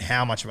shown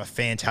how much of a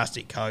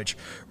fantastic coach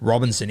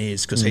Robinson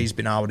is because he's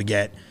been able to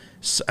get,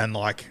 and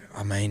like,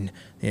 I mean,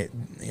 you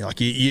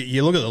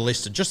look at the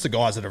list of just the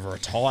guys that have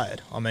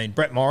retired. I mean,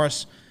 Brett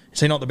Morris,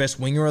 is he not the best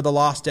winger of the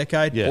last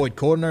decade? Yeah. Boyd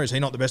Cordner, is he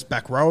not the best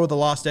back row of the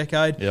last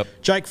decade? Yep.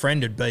 Jake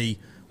Friend would be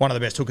one of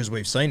the best hookers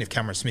we've seen if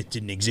Cameron Smith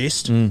didn't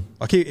exist.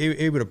 Like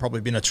he would have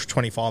probably been a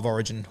 25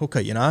 Origin hooker,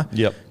 you know?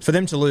 Yep. For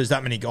them to lose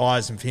that many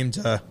guys and for him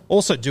to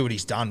also do what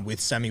he's done with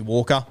Sammy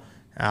Walker,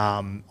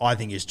 I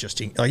think is just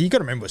like you got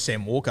to remember with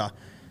Sam Walker,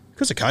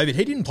 because of COVID,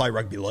 he didn't play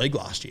rugby league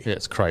last year. Yeah,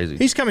 it's crazy.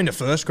 He's come into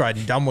first grade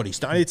and done what he's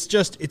done. It's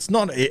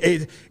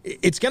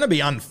going to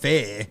be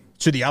unfair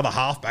to the other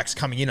halfbacks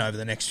coming in over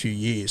the next few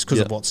years because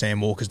of what Sam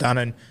Walker's done.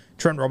 And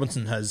Trent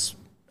Robinson has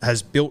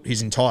built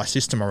his entire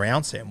system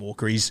around Sam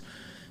Walker.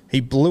 He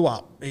blew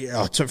up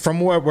from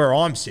where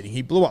I'm sitting.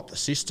 He blew up the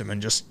system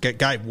and just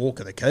gave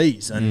Walker the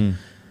keys, and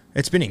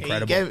it's been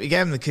incredible. He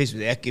gave him the keys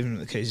without giving him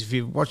the keys. If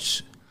you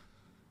watch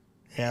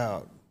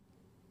how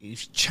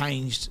he's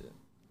changed.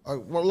 A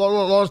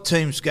lot of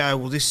teams go,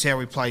 well, this is how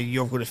we play.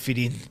 You've got to fit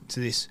in to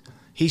this.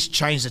 He's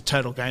changed the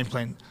total game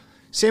plan.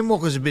 Sam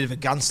Walker's a bit of a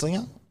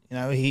gunslinger. You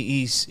know,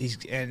 he's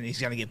going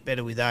to get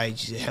better with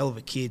age. He's a hell of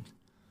a kid.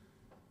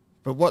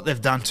 But what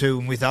they've done too,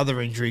 and with other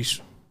injuries,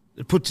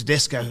 they put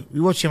Tedesco. We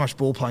watch how much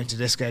ball playing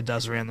Tedesco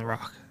does around the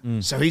ruck.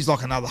 So he's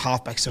like another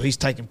halfback. So he's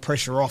taking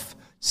pressure off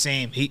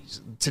Sam.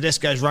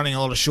 Tedesco's running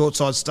a lot of short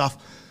side stuff.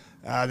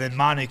 Then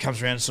Manu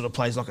comes around and sort of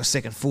plays like a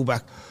second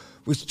fullback.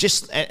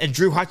 And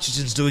Drew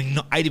Hutchison's doing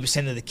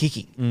 80% of the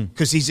kicking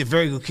because he's a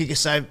very good kicker.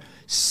 So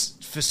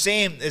for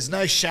Sam, there's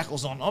no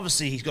shackles on.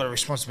 Obviously, he's got a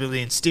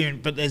responsibility in steering,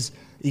 but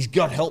he's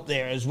got help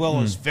there as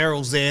well as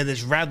Verrills there.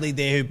 There's Radley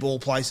there who ball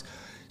plays.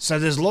 So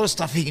there's a lot of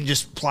stuff he can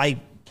just play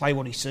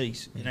what he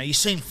sees. You know, you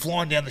see him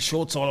flying down the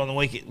short side on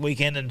the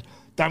weekend and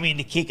dummy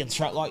into kick and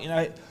throw. Like, you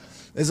know,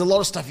 there's a lot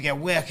of stuff you go,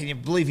 wow, can you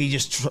believe he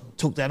just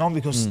took that on?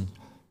 Because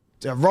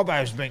Robbo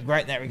has been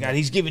great in that regard.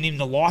 He's given him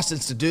the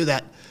license to do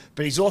that,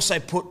 but he's also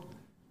put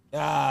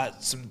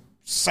some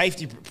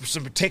safety,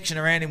 some protection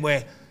around him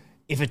where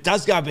if it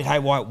does go a bit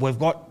haywire, we've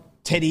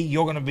got Teddy,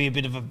 you're going to be a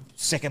bit of a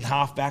second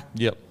halfback.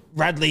 Yep.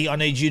 Radley, I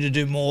need you to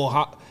do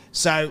more.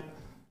 So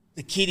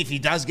the kid, if he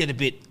does get a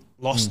bit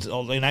lost,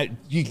 or, you know,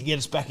 you can get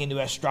us back into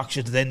our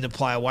structure to then to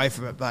play away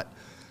from it. But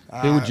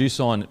who would you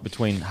sign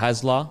between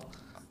Hasler,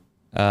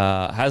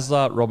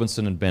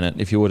 Robinson, and Bennett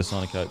if you were to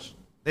sign a coach?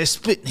 They're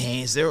splitting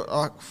hairs. They're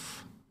like,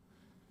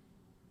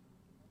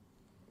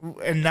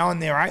 and knowing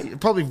their age,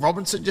 probably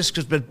Robinson, just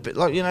because, but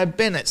like, you know,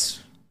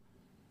 Bennett's.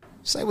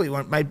 Say what you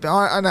want, mate. But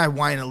I know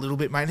Wayne a little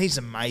bit, mate. He's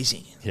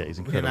amazing. Yeah, he's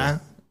incredible. You know,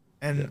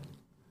 and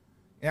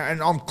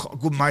and I'm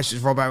good mates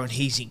with Robbo, and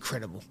he's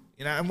incredible.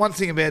 You know, and one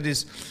thing about it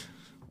is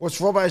what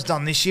Robbo's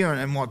done this year,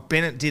 and what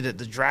Bennett did at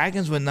the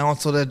Dragons when no one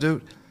thought they'd do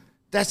it.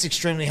 That's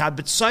extremely hard.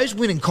 But so's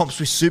winning comps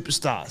with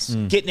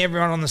superstars, getting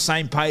everyone on the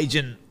same page,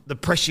 and the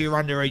pressure you're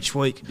under each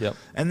week. Yep.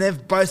 And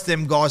they've both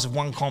them guys have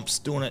won comps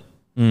doing it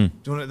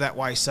that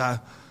way. So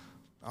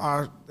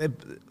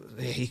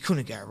he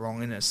couldn't go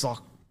wrong. And it's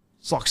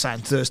like saying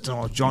Thurston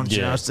or John.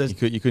 Yeah,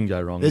 you couldn't go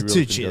wrong.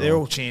 They're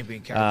all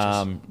champion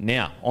characters.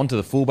 Now, on to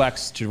the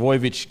fullbacks.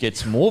 Trbojevic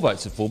gets more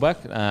votes at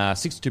fullback,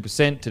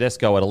 62%,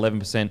 Tedesco at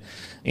 11%.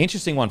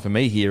 Interesting one for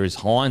me here is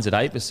Hines at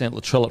 8%,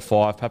 Latrell at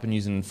 5%,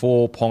 Papenhuyzen at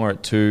 4%, Ponga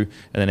at 2%, and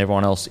then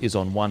everyone else is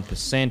on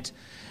 1%.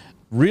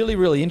 Really,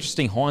 really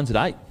interesting, Hines at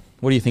 8%.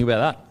 What do you think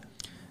about that?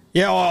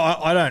 Yeah,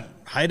 I don't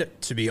hate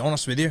it, to be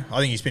honest with you. I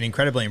think he's been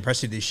incredibly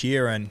impressive this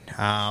year, and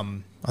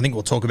I think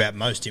we'll talk about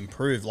most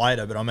improved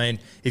later. But, I mean,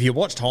 if you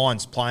watched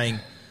Hines playing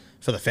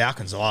for the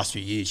Falcons the last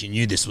few years, you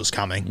knew this was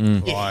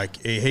coming. Like,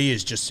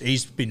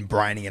 he's been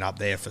braining it up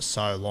there for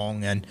so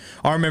long. And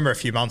I remember a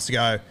few months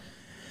ago,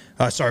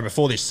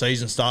 before this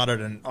season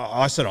started, and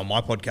I said on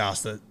my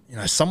podcast that, you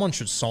know, someone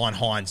should sign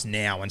Hines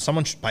now and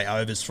someone should pay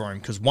overs for him,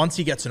 because once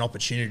he gets an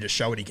opportunity to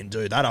show what he can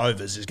do, that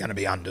overs is going to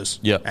be unders.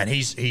 Yep. And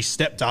he's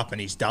stepped up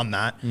and he's done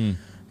that.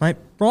 Mate,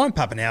 Brian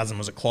Papenhuyzen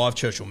was a Clive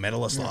Churchill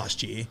medalist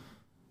last year.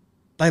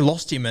 They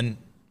lost him, and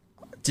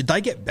did they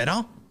get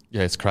better?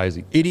 Yeah, it's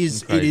crazy. It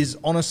is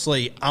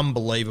honestly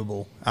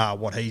unbelievable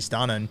what he's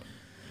done, and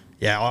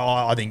yeah,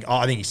 I think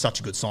he's such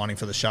a good signing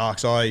for the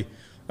Sharks. I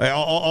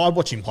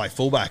watch him play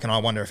fullback, and I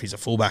wonder if he's a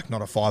fullback,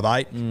 not a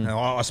 5'8". You know,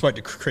 I spoke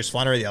to Chris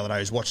Flannery the other day,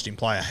 who's watched him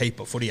play a heap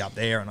of footy up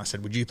there, and I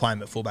said, would you play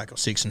him at fullback or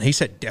 6? And he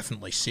said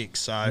definitely 6.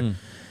 So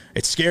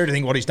it's scary to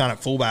think what he's done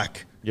at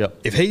fullback.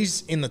 Yep. If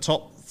he's in the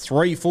top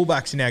 3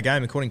 fullbacks in our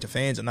game, according to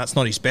fans, and that's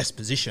not his best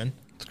position,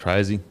 it's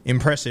crazy.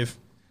 Impressive.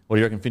 What do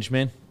you reckon,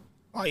 Finchman?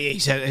 Oh, yeah,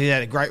 he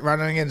had a great run,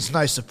 and it's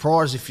no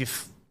surprise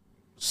if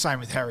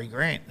same with Harry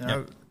Grant. You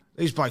know,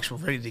 these blokes were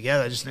ready to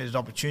go. They just needed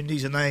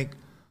opportunities, and they,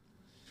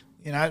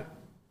 you know,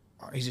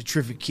 he's a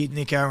terrific kid,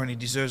 Nico, and he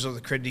deserves all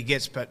the credit he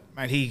gets. But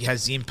mate, he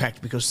has the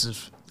impact because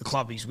of the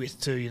club he's with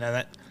too. You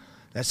know,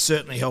 that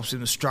certainly helps in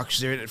the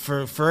structures there.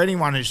 For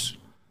anyone who's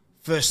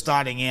first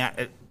starting out,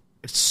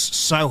 it's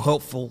so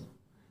helpful.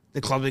 The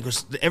club,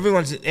 because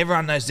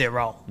everyone knows their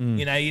role.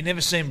 You know, you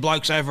never seen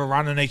blokes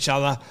overrunning each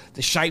other.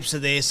 The shapes are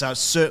there, so it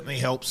certainly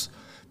helps.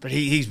 But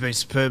he's been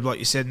superb, like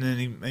you said, and then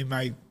he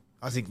may,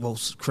 I think,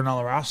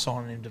 Cronulla are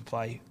signing him to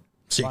play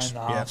 6 and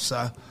a half.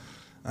 So,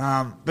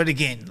 but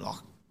again,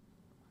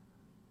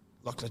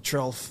 like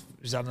Latrell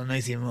is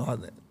underneath him.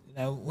 You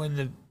know, when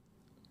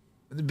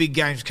the big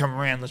games come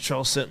around,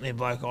 Latrell's certainly a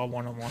bloke I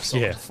want on my side.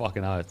 Yeah,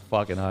 fucking oath.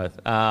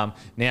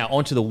 Now,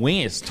 on to the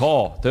wingers.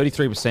 Tor,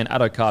 33%,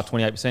 Addo-Carr,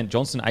 28%,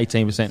 Johnson,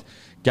 18%,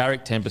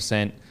 Garrick,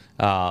 10%,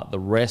 the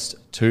rest,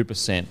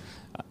 2%.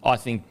 I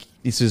think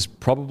this is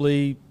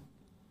probably...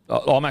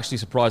 I'm actually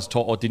surprised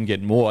Tor didn't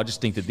get more. I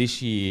just think that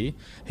this year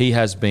he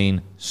has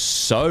been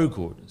so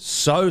good,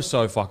 so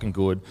fucking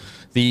good.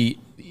 The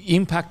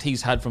impact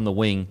he's had from the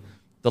wing...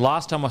 The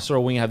last time I saw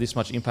a winger have this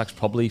much impact is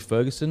probably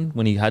Ferguson,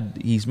 when he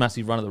had his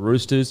massive run at the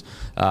Roosters,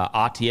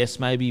 RTS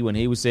maybe when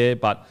he was there,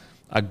 but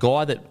a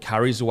guy that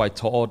carries the way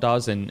To'o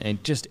does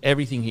and just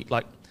everything,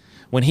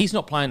 when he's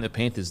not playing the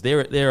Panthers,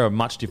 they're a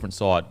much different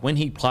side. When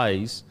he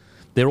plays,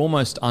 they're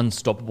almost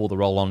unstoppable, the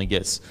roll on he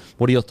gets.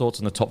 What are your thoughts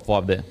on the top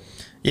 5 there?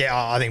 Yeah,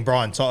 I think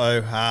Brian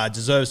To'o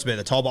deserves to be at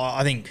the top.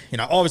 I think, you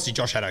know, obviously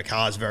Josh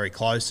Addo-Carr is very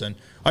close, and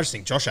I just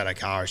think Josh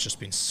Addo-Carr has just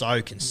been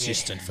so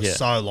consistent for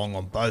so long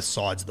on both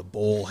sides of the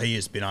ball. He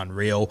has been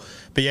unreal.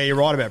 But yeah, you're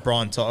right about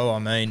Brian To'o. I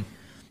mean,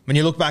 when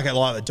you look back at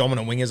like the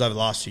dominant wingers over the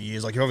last few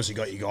years, like you've obviously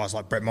got you guys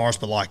like Brett Morris,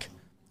 but like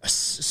a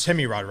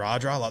Semi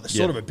Radradra, like the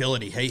sort of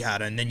ability he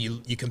had, and then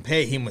you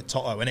compare him with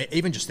To'o, and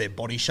even just their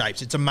body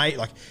shapes, it's amazing.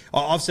 Like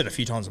I've said a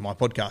few times on my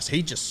podcast,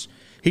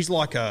 he's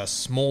like a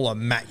smaller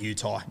Matt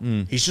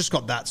Utai. He's just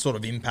got that sort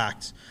of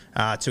impact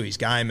to his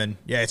game, and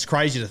yeah, it's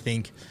crazy to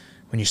think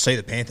when you see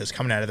the Panthers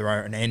coming out of their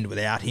own end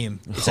without him.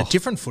 It's a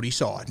different footy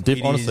side.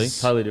 Honestly,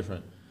 totally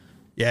different.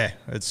 Yeah,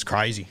 it's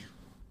crazy.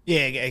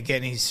 Yeah,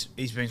 again, he's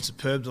been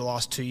superb the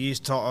last 2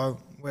 years, Toto,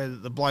 where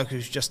the bloke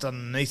who's just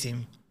underneath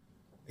him,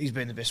 he's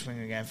been the best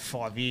winger game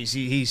for 5 years.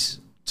 He's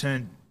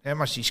turned, how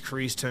much his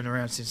career's turned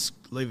around since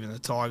leaving the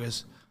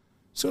Tigers.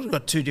 Sort of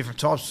got 2 different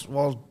types.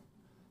 While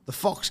the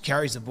Fox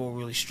carries the ball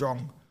really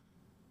strong,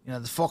 you know,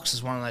 the Fox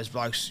is one of those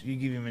blokes, you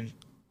give him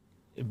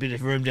a bit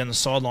of room down the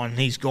sideline and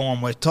he's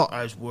gone, where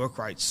Toto's work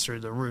rate's through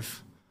the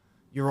roof.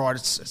 You're right,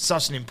 it's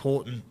such an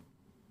important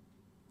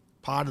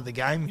part of the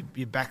game,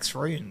 your back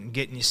three and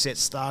getting your set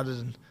started,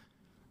 and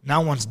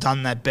no one's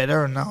done that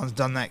better and no one's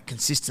done that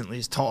consistently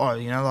as Toto.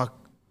 You know, like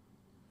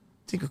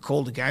I think I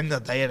called a game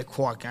that they had a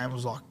quiet game. It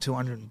was like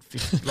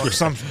 250, like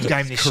some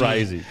game this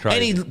crazy, year. crazy.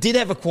 And he did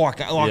have a quiet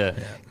game. Like,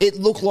 it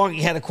looked like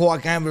he had a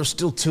quiet game, but it was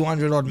still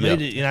 200 odd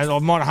meters. You know,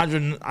 like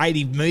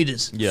 180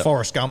 meters. Yeah.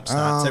 Forrest Gump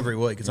stats every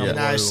week. It's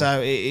unbelievable.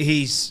 So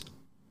he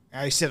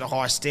set a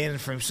high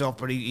standard for himself,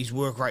 but his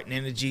work rate and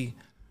energy,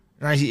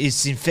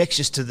 it's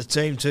infectious to the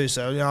team too.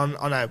 So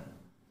I know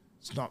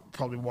it's not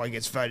probably why he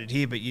gets voted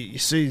here, but you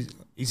see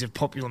he's a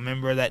popular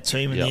member of that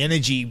team, and the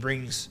energy he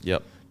brings.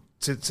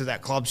 To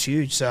that club's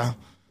huge. So,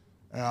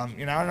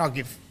 and I'll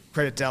give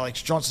credit to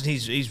Alex Johnson.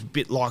 He's a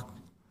bit like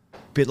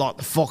the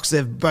Fox.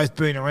 They've both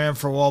been around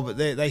for a while, but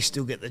they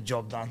still get the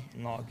job done.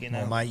 Well,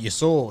 mate, you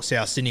saw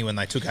South Sydney when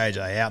they took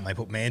AJ out and they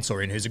put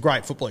Mansour in, who's a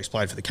great footballer. He's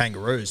played for the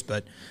Kangaroos,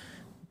 but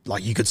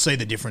like you could see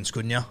the difference,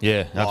 couldn't you?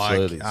 Yeah,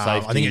 absolutely.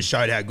 I think it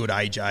showed how good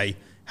AJ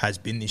has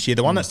been this year.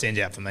 The one that stands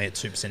out for me at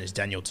 2% is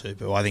Daniel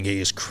Tupou. I think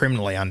he is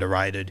criminally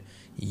underrated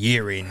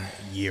year in,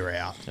 year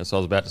out. That's what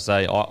I was about to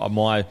say.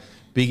 My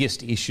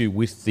biggest issue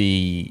with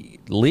the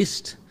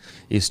list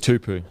is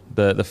Tupou.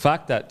 The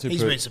fact that Tupou,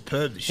 he's been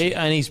superb this year.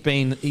 And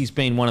he's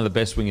been one of the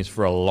best wingers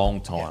for a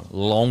long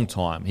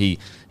time. He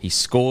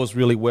scores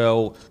really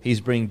well.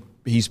 He's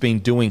been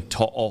doing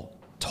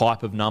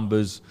type of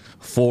numbers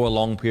for a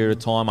long period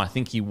of time. I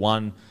think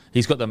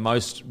he's got the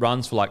most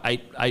runs for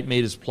like 8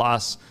 meters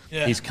plus.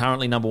 Yeah. He's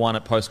currently number 1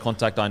 at post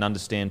contact. I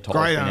understand.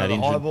 Great under the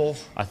high ball.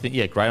 I think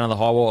great under the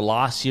high ball.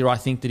 Last year, I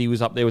think that he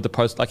was up there with the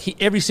post.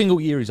 Like every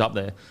single year, he's up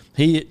there.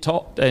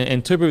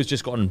 And Tupou has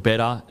just gotten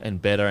better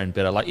and better and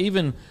better. Like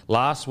even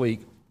last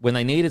week, when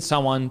they needed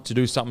someone to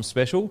do something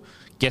special,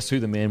 guess who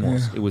the man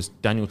was? It was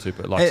Daniel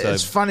Tupou.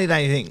 It's funny,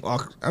 don't you think?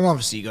 Like, and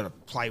obviously you got to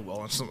play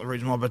well. It's not the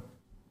reason why, but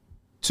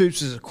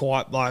Tupou is a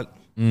quiet bloke.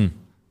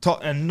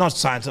 And not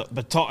saying,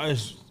 but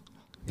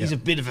he's a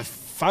bit of a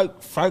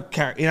folk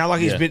character,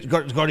 he's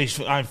got his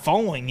own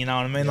following, you know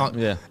what I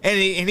mean?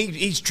 And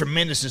he's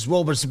tremendous as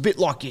well, but it's a bit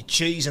like your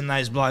Cheese and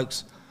those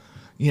blokes,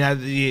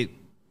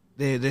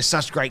 they're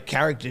such great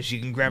characters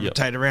you can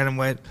gravitate around them,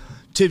 where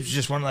Tibbs is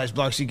just one of those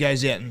blokes who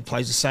goes out and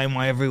plays the same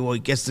way every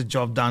week, gets the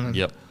job done. And,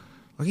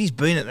 like he's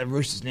been at the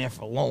Roosters now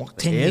for a long,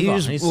 10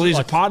 years. He's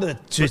a part of the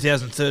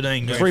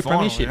 2013 grand 3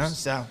 final,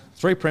 premierships.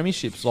 3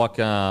 premierships. Like,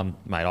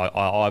 mate,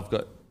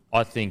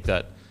 I think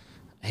that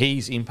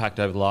his impact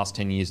over the last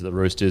 10 years of the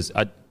Roosters,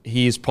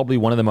 he is probably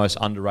one of the most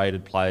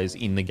underrated players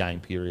in the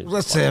game, period. Well,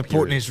 that's how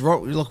important it is.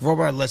 Look,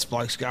 Robbo lets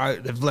blokes go.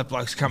 They've let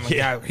blokes come and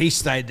go. He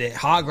stayed there.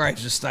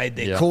 Hargraves has stayed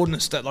there. Corden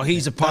has stayed. Like,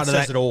 he's a part of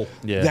that,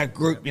 that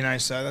group,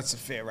 so that's a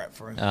fair rap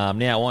for him.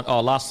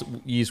 Last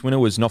year's winner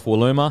was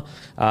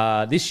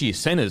Nofawaluma. This year,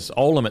 centres,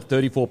 Olam at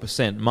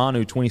 34%,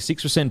 Manu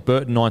 26%,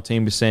 Burton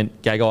 19%,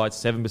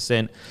 Gagai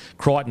 7%,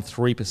 Crichton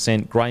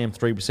 3%, Graham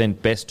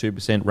 3%, Best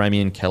 2%,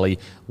 Ramy and Kelly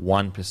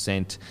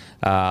 1%.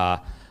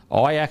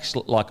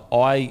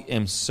 I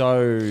am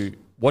so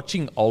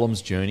watching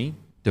Olam's journey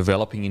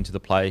developing into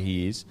the player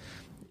he is.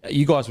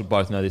 You guys would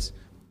both know this.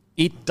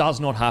 It does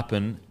not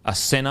happen, a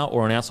centre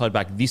or an outside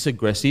back this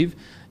aggressive.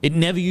 It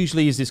never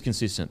usually is this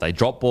consistent. They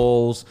drop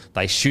balls,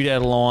 they shoot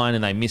out of line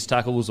and they miss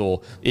tackles,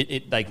 or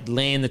they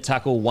land the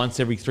tackle once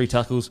every 3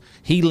 tackles.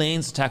 He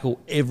lands the tackle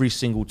every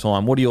single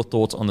time. What are your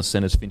thoughts on the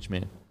centres,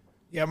 Finchman?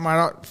 Yeah,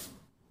 mate,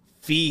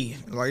 fear.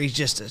 Like, he's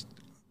just a...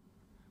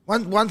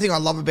 One thing I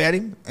love about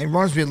him, it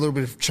reminds me a little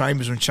bit of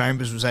Chambers when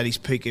Chambers was at his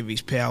peak of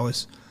his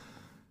powers.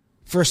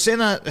 For a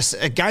centre,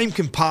 a game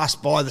can pass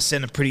by the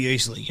centre pretty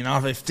easily.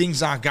 If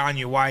things aren't going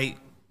your way,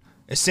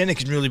 a centre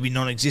can really be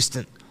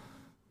non-existent.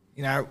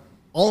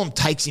 Olam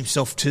takes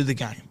himself to the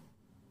game.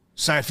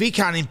 So if he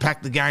can't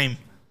impact the game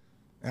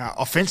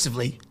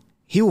offensively,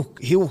 he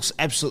will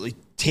absolutely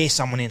tear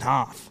someone in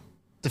half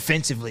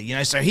defensively.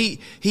 So he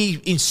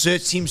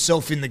inserts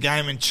himself in the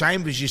game, and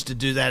Chambers used to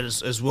do that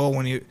as well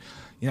when he...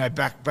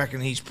 back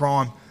in his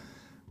prime.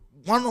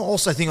 One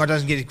also thing I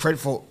doesn't get credit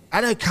for,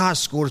 Addo Carr's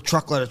scored a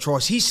truckload of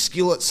tries. His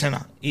skill at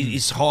centre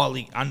is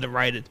highly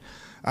underrated.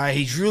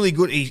 He's really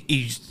good.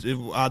 He's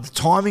the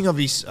timing of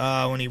his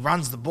when he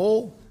runs the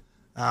ball.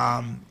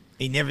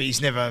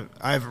 He's never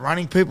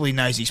overrunning people. He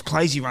knows his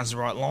plays. He runs the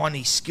right line.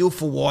 He's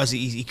skillful wise.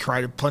 He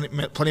created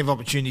plenty of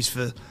opportunities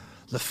for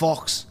the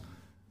Fox.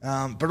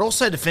 But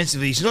also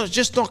defensively,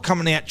 he's not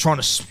coming out trying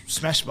to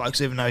smash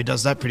blokes, even though he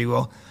does that pretty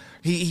well.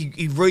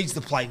 He reads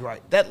the play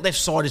great. That left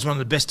side is one of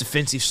the best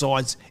defensive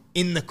sides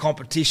in the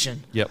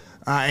competition. Yep.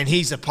 And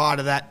he's a part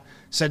of that.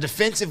 So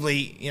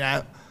defensively,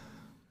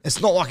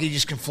 it's not like he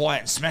just can fly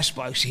out and smash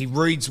blokes. He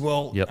reads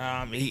well.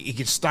 Yep. He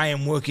can stay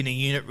and work in a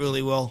unit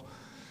really well.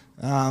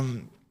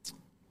 You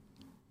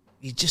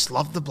just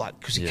love the bloke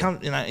because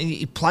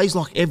he plays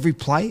like every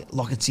play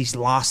like it's his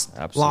last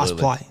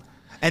play,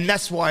 and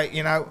that's why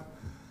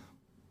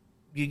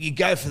You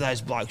go for those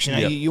blokes,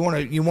 You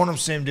want them to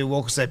see them do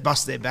well because they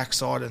bust their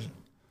backside,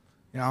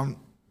 and I'm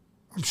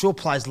sure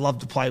players love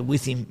to play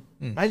with him.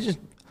 Imagine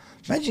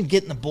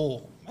getting the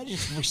ball, imagine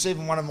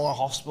receiving one of my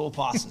hospital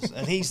passes,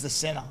 and he's the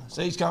centre,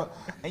 so he's coming,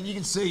 and you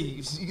can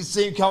see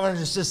him coming, and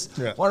it's just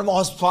one of my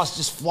hospital passes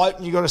just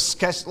floating. You got to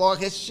catch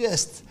it's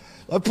just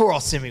Like poor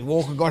old Sammy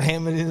Walker got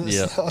hammered into the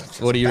Yeah. side.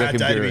 What do you Bad reckon,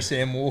 day to Guru? be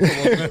Sam Walker,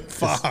 wasn't it?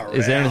 Far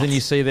Is there out. anything you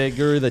see there,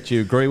 Guru, that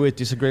you agree with,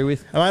 disagree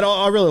with? I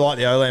really like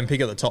the Olam pick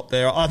at the top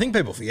there. I think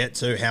people forget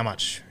too how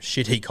much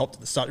shit he copped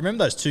at the start.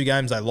 Remember those 2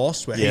 games they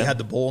lost where he Yeah. had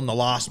the ball in the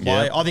last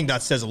play? Yeah. I think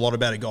that says a lot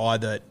about a guy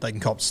that they can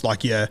cop.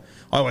 Like, yeah,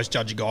 I always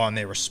judge a guy on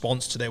their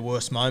response to their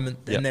worst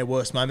moment, then Yep. their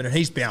worst moment, and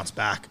he's bounced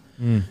back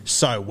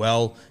so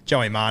well.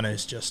 Joey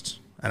Manu's just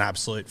an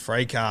absolute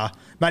freak.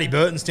 Matty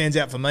Burton stands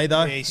out for me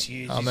though. Yeah, he's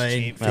huge. I He's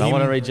mean, cheap. for Man, I him-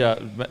 want to read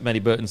you Matty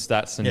Burton's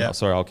stats, and Yeah.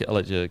 sorry, I'll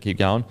let you keep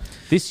going.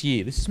 This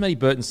year, this is Matty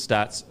Burton's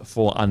stats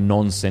for a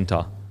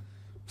non-centre.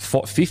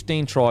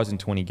 15 tries in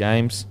 20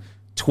 games,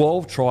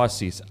 12 try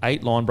assists,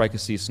 8 line break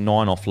assists,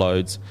 9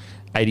 offloads,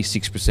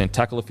 86%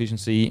 tackle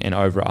efficiency, and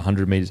over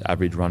 100 metres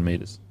average run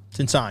metres. It's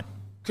insane.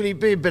 Could he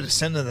be a better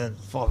centre than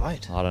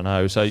 5'8"? I don't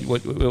know. So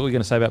what were we going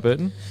to say about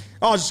Burton?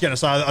 I was just going to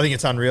say, I think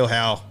it's unreal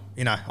how,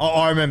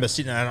 I remember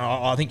sitting there, and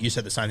I think you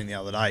said the same thing the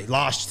other day.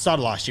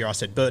 Started last year, I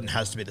said Burton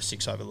has to be the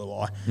 6 over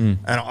Luai.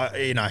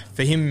 And,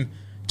 for him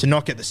to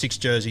not get the 6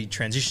 jersey,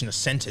 transition to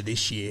centre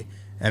this year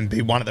and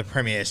be one of the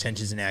premier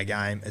centres in our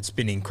game, it's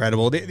been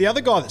incredible. The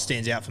other guy that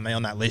stands out for me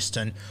on that list,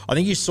 and I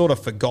think he's sort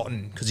of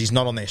forgotten because he's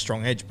not on their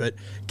strong edge, but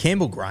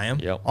Campbell Graham.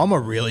 Yep. I'm a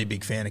really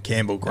big fan of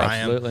Campbell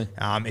Graham. Absolutely.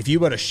 If you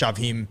were to shove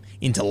him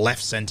into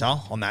left centre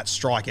on that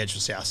strike edge for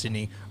South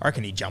Sydney, I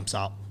reckon he jumps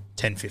up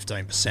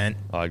 10-15%.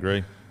 I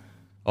agree.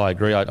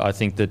 I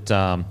think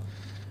that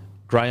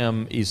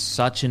Graham is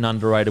such an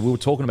underrated. We were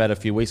talking about it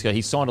a few weeks ago.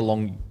 He signed a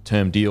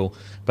long-term deal,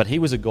 but he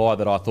was a guy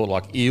that I thought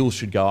like Eels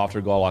should go after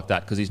a guy like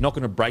that because he's not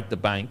going to break the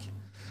bank,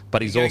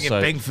 but he's You're also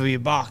going to get bang for your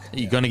buck.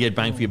 You're going to get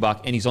bang for your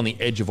buck, and he's on the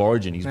edge of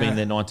origin. He's been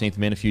their 19th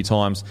man a few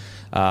times.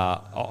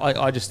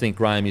 I just think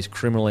Graham is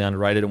criminally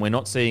underrated, and we're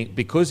not seeing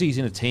because he's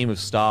in a team of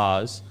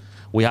stars.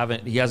 He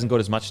hasn't got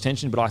as much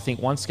attention, but I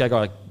think once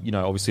Gagai,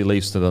 obviously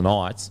leaves to the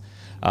Knights.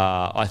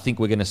 I think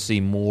we're going to see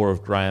more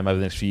of Graham over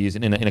the next few years.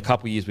 And in a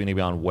couple of years, we're going to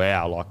be on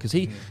wow, because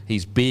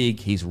he's big,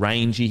 he's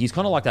rangy, he's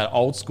kind of like that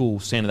old school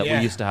centre that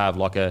we used to have,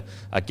 like a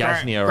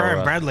Gasnier or Graham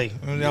a Bradley,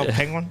 the old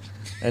Penguin.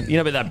 And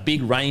but that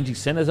big rangy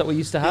centres that we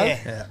used to have.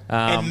 Yeah.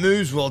 And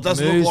moves well.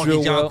 Doesn't look like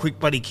he's going quick,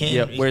 but he can.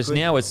 Yeah. He's Whereas good.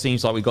 now it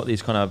seems like we've got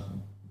these kind of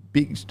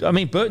big. I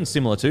mean, Burton's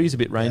similar too. He's a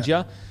bit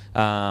rangier.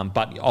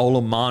 But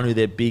Olam, Manu,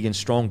 they're big and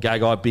strong.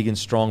 Gagai, big and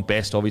strong.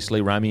 Best,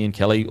 obviously, Rami and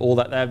Kelly, all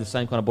that. They have the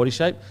same kind of body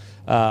shape.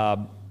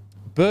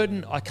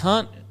 Burton, I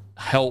can't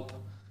help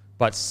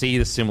but see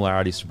the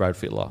similarities to Brad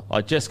Fittler.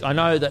 I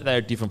know that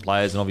they're different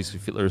players, and obviously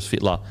Fittler is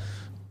Fittler,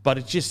 but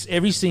it just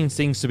everything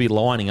seems to be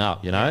lining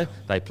up.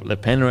 They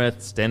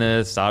Penrith,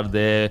 Stennis started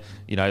there.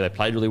 They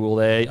played really well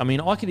there. I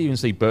mean, I could even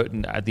see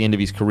Burton at the end of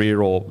his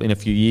career or in a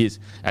few years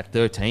at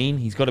 13.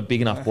 He's got a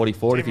big enough body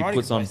for it if he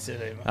puts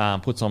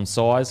on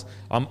size.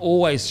 I'm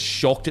always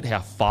shocked at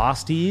how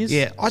fast he is.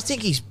 Yeah, I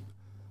think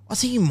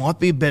he might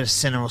be a better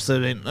centre or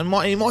 13.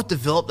 He might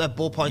develop that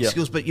ball playing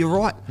skills, but you're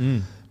right.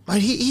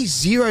 Mate, he's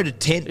 0 to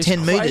 10 It's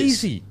 10 metres.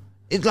 crazy.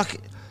 It's like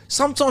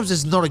sometimes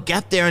there's not a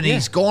gap there and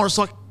he's gone. It's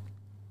like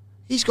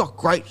he's got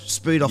great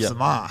speed off the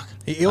mark.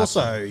 He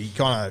also,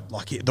 kind of,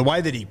 like, the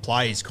way that he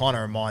plays kind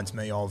of reminds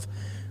me of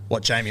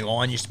what Jamie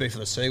Lyon used to be for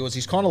the Seagulls.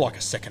 He's kind of like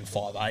a second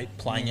 5'8"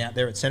 playing out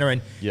there at centre.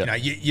 And,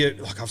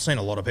 I've seen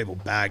a lot of people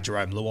bag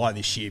Jerome Luai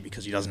this year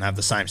because he doesn't have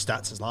the same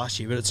stats as last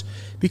year, but it's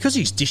because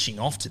he's dishing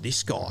off to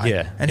this guy.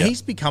 Yeah. And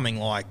he's becoming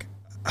like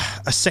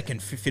a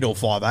second fiddle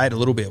 5'8", a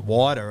little bit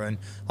wider. And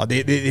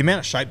the amount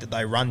of shape that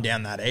they run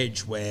down that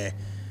edge where,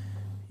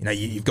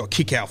 you've got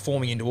kick out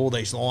forming into all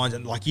these lines,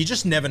 and you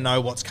just never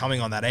know what's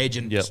coming on that edge.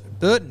 And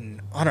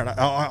Burton, I don't know,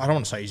 I don't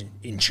want to say he's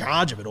in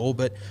charge of it all,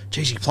 but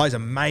geez, he plays a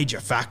major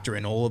factor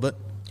in all of it.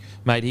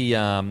 Mate,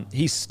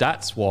 he's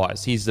stats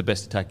wise, he's the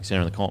best attacking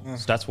centre in the comp.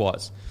 Stats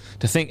wise,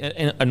 to think,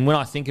 and when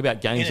I think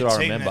about games that I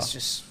remember,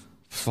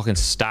 fucking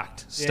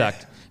stacked.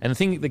 And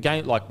the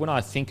game, when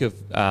I think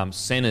of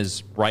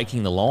centres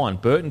breaking the line,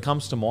 Burton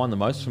comes to mind the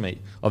most for me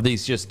of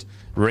these just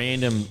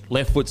random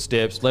left foot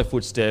steps,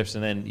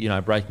 and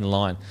then breaking the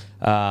line.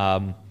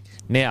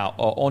 Now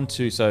on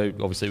to, so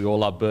obviously we all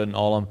love Burton,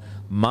 Olam,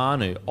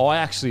 Manu. I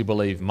actually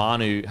believe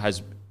Manu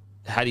has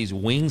had his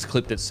wings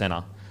clipped at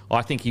centre.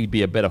 I think he'd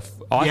be a better.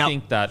 I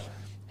think that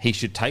he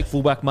should take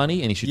fullback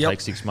money and he should take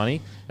 6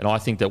 money. And I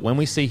think that when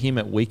we see him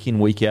at week in,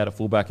 week out at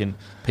fullback, and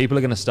people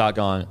are going to start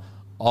going,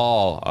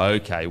 oh,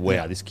 okay,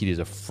 wow, this kid is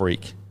a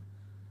freak.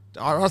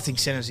 I think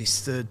centre's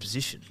his third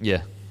position.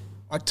 Yeah.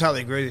 I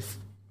totally agree with,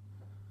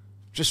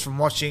 just from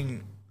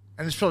watching,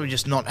 and it's probably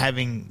just not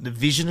having the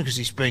vision because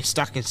he's been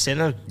stuck in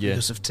centre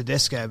because of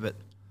Tedesco, but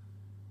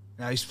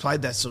he's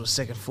played that sort of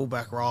second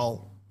fullback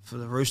role for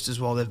the Roosters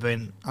while they've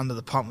been under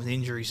the pump with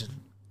injuries.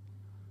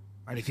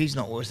 And if he's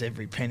not worth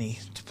every penny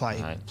to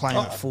playing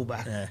at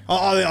fullback. Yeah.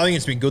 I think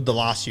it's been good the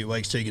last few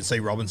weeks too. You can see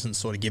Robinson's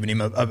sort of giving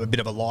him a bit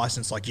of a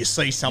license. Like you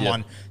see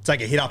someone take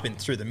a hit up in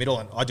through the middle,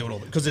 and I do it all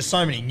because there's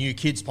so many new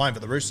kids playing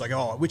for the Roosters. Like,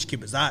 oh, which kid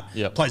was that?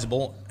 Plays the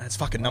ball, and it's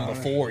fucking number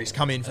 4. He's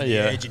come in from the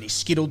edge and he's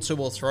skittled 2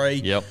 or 3.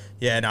 Yep.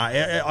 Yeah, no,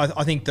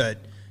 I think that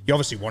you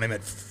obviously want him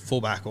at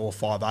fullback or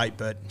 5'8",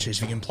 but geez,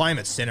 if you can play him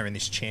at centre in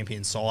this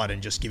champion side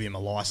and just give him a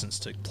licence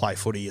to play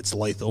footy, it's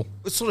lethal.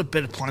 It's sort of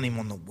better playing him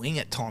on the wing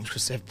at times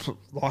because they're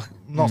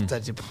not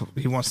that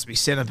he wants to be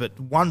centre, but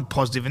one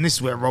positive, and this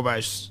is where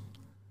Robbo's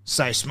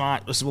so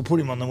smart. I said, we'll put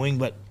him on the wing,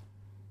 but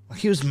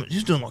he was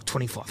doing like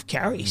 25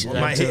 carries.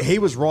 Mate, he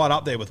was right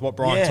up there with what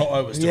Brian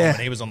Toto was doing when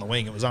he was on the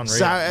wing. It was unreal.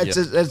 So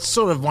it's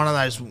sort of one of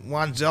those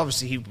ones.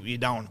 Obviously, you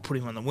don't want to put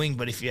him on the wing,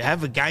 but if you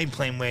have a game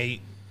plan where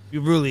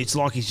it's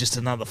like he's just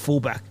another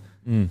fullback.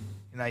 You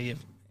know,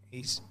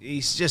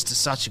 he's just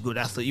such a good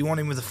athlete. You want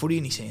him with a footy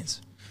in his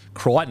hands.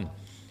 Crichton,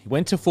 he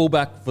went to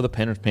fullback for the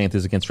Penrith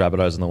Panthers against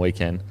Rabbitohs on the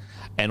weekend,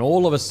 and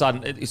all of a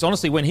sudden, it's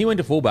honestly when he went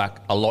to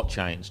fullback, a lot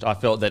changed. I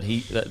felt that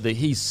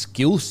his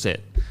skill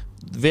set,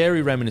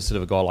 very reminiscent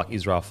of a guy like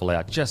Israel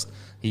Folau. Just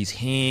his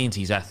hands,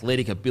 his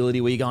athletic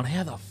ability. Where you're going,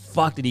 how the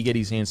fuck did he get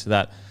his hands to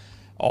that?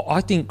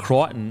 I think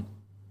Crichton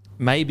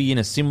may be in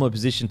a similar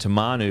position to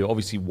Manu,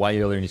 obviously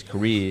way earlier in his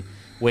career,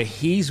 where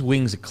his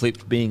wings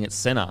eclipsed being at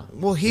centre.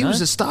 Well, he was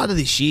the start of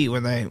this year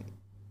when they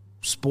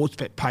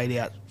Sportsbet paid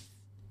out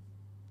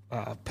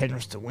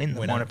Penrith to win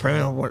the minor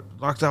premier.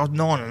 Like they were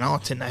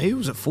 9-0, 10. He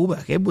was a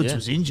fullback. Edwards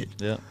was injured.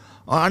 Yeah,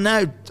 I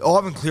know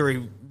Ivan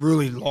Cleary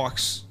really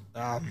likes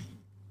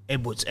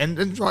Edwards,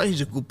 and right,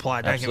 he's a good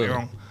player. Don't get me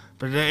wrong,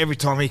 but every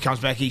time he comes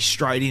back, he's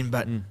straight in.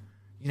 But you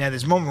know,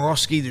 there's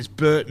Momorowski, there's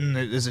Burton,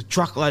 there's a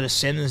truckload of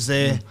centres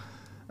there.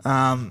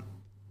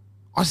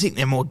 I think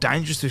they're more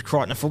dangerous with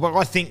Crichton at fullback.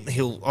 I think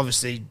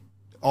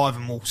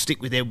Ivan will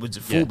stick with Edwards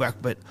at fullback,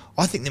 but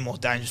I think they're more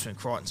dangerous when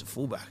Crichton's at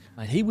fullback.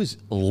 Mate, he was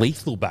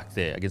lethal back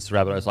there against the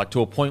Rabbitohs, like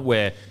to a point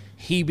where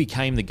he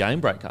became the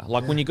game breaker.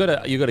 Like when you got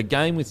a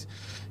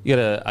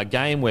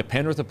game where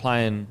Penrith are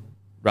playing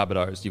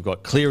Rabbitohs, you've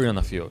got Cleary on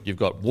the field, you've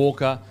got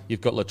Walker,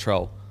 you've got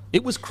Latrell.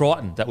 It was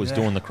Crichton that was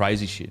doing the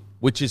crazy shit,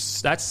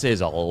 that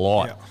says a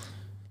lot. Yeah.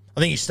 I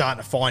think he's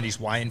starting to find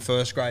his way in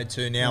first grade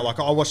too now. Like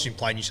I watched him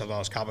play New South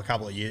Wales Cup a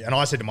couple of years, and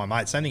I said to my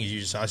mate, same thing as you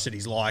just said. I said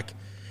he's like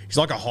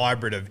a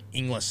hybrid of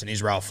Inglis and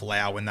Israel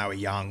Folau when they were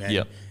young.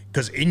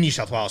 Because in New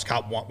South Wales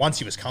Cup, once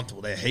he was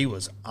comfortable there, he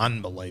was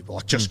unbelievable,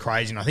 like just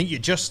crazy. And I think you're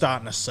just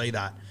starting to see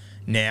that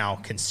now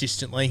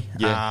consistently.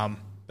 Yeah.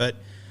 But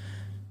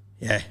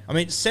yeah, I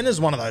mean, centre's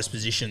one of those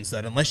positions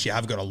that unless you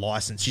have got a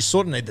licence, you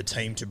sort of need the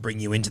team to bring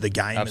you into the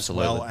game as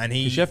well. And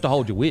you have to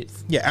hold your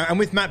width. Yeah, and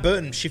with Matt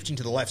Burton shifting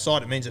to the left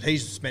side, it means that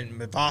he's spent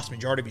the vast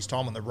majority of his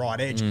time on the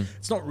right edge.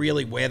 It's not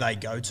really where they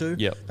go to.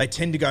 Yep. They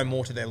tend to go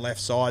more to their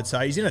left side. So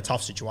he's in a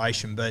tough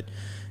situation, but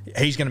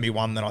he's going to be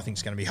one that I think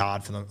is going to be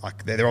hard for them.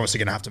 Like they're obviously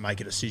going to have to make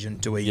a decision.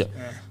 Do we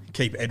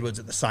keep Edwards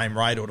at the same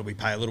rate, or do we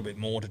pay a little bit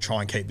more to try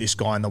and keep this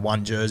guy in the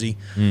one jersey?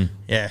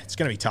 Yeah, it's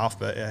going to be tough,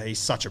 but he's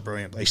such a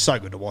brilliant. He's so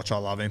good to watch. I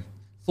love him.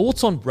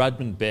 Thoughts on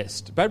Bradman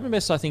Best? Bradman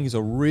Best, I think, is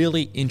a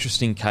really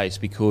interesting case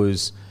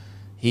because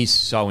he's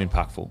so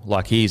impactful.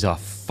 Like, he's a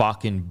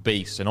fucking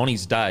beast. And on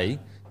his day,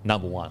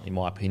 number one, in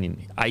my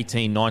opinion.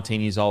 18, 19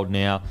 years old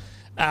now.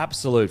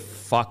 Absolute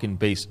fucking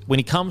beast. When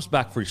he comes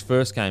back for his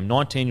first game,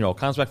 19-year-old,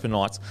 comes back for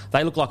Knights,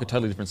 they look like a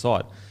totally different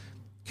side.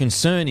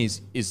 Concern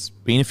is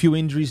been a few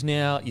injuries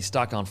now. You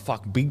start going,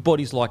 fuck, big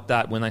bodies like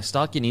that, when they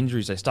start getting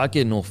injuries, they start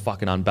getting all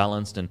fucking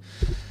unbalanced. And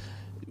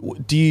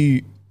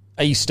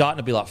are you starting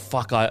to be like,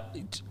 fuck,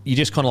 you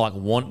just kind of like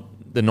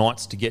want the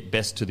Knights to get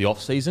Best to the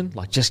off-season?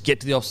 Like, just get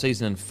to the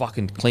off-season and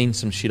fucking clean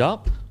some shit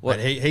up? But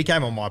he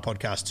came on my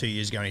podcast 2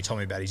 years ago and he told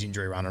me about his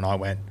injury run and I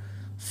went,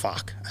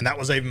 fuck. And that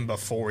was even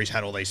before he's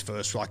had all these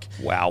first, like,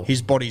 wow.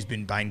 His body's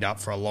been banged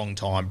up for a long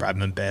time,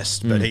 Bradman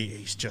Best, but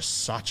he's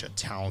just such a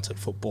talented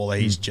footballer.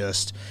 He's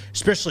just,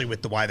 especially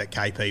with the way that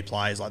KP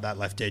plays, like that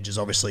left edge is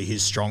obviously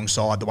his strong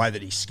side, the way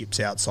that he skips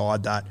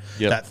outside that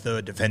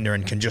third defender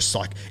and can just,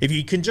 like, if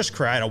you can just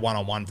create a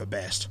one-on-one for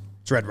Best,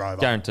 it's Red Rover.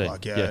 Guaranteed.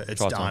 Like,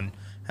 it's done.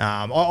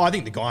 I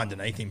think the guy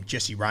underneath him,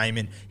 Jesse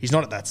Raymond, he's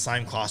not at that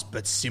same class,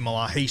 but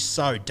similar. He's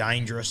so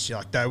dangerous.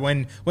 Like, though,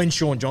 when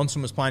Sean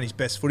Johnson was playing his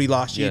best footy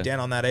last year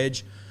down on that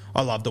edge,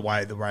 I love the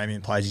way that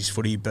Raymond plays his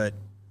footy, but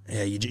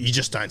yeah, you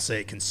just don't see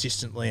it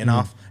consistently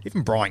enough.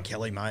 Even Brian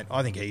Kelly, mate,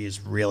 I think he is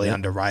really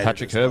underrated.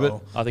 Patrick Herbert,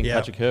 well. I think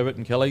Patrick Herbert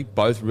and Kelly,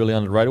 both really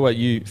underrated. What,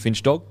 you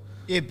Finch dog?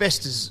 Yeah,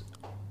 Best is...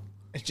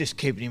 It's just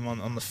keeping him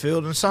on the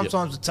field, and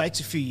sometimes it takes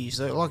a few years.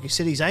 Like you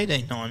said, he's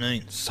 18,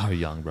 19. So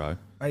young, bro.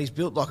 Mate, he's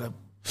built like a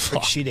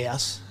shit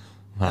house.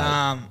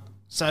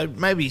 So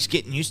maybe he's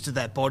getting used to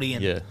that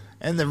body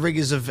and the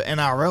rigours of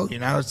NRL. You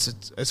know,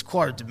 it's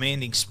quite a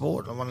demanding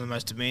sport, one of the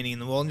most demanding in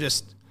the world. And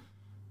just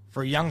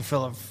for a young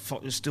fella,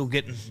 still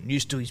getting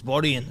used to his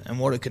body and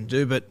what it can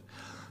do. But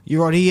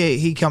you're right,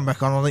 he come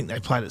back on. I think they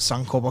played at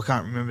Suncorp. I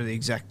can't remember the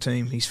exact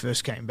team. He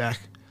first came back.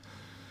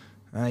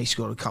 He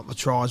scored a couple of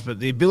tries, but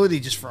the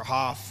ability just for a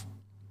half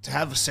to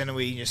have a centre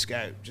where you just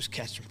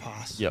catch and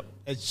pass. Yep.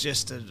 It's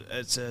just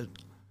it's an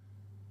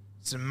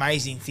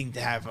amazing thing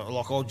to have.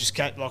 Like, I'll just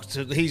catch,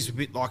 he's a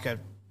bit like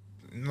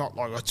not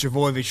like a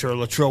Travojevic or a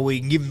Latrell where you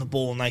can give them the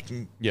ball and they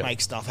can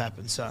make stuff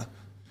happen. So,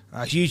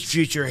 huge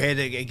future ahead.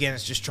 Again,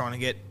 it's just trying to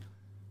get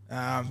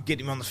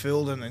getting him on the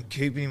field and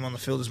keeping him on the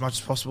field as much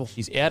as possible.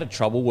 His out of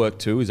trouble work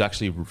too is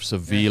actually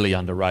severely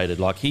underrated.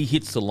 Like he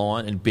hits the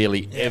line and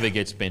barely ever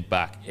gets bent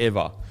back,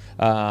 ever.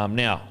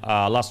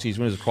 Last year's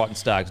winners are Crichton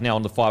Stags. Now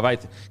on the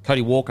 5/8,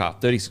 Cody Walker,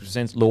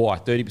 36%,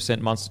 Luai,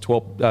 30%, Munster,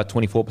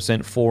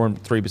 24%, Foran,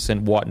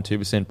 3%, White and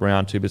 2%,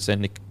 Brown,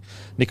 2%,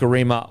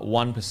 Nikorima,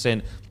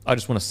 1%. I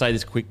just want to say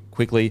this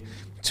quickly.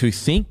 To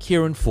think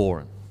Kieran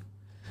Foran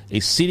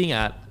is sitting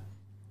at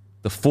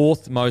the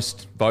 4th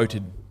most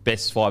voted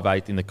best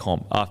 5/8 in the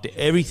comp after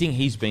everything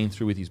he's been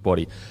through with his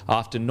body,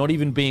 after not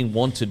even being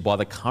wanted by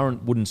the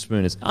current Wooden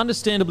Spooners.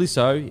 Understandably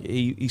so,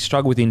 he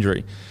struggled with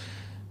injury.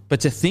 But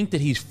to think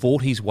that he's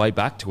fought his way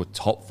back to a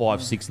top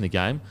 5-6 in the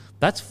game,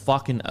 that's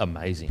fucking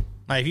amazing.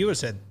 Mate, if you would have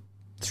said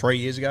 3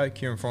 years ago,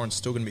 Kieran Foran's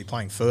still going to be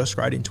playing first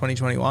grade in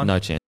 2021. No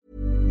chance.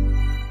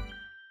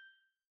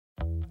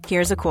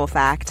 Here's a cool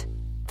fact.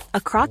 A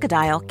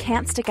crocodile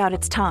can't stick out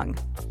its tongue.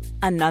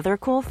 Another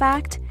cool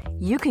fact,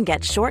 you can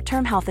get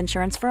short-term health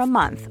insurance for a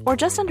month or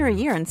just under a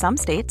year in some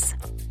states.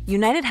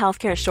 United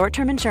Healthcare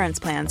short-term insurance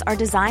plans are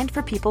designed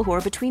for people who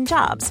are between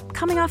jobs,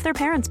 coming off their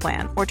parents'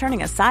 plan, or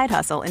turning a side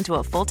hustle into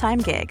a full-time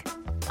gig.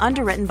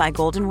 Underwritten by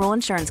Golden Rule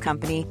Insurance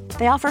Company,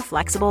 they offer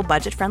flexible,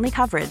 budget-friendly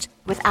coverage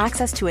with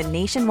access to a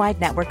nationwide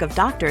network of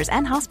doctors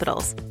and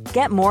hospitals.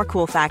 Get more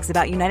cool facts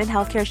about United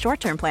Healthcare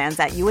short-term plans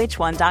at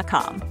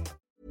uh1.com.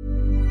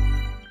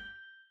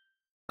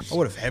 I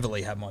would have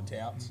heavily had my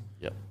doubts.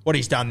 Yep. What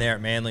he's done there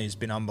at Manly has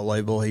been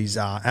unbelievable. He's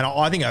and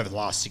I think over the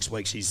last 6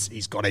 weeks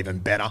he's got even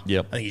better.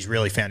 Yep. I think he's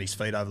really found his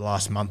feet over the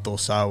last month or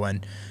so,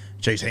 and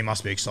geez, he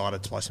must be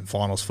excited to play some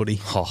finals footy.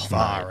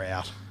 Far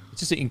out. It's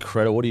just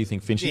incredible. What do you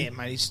think, Finchy? Yeah,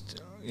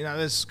 mate.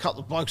 There's a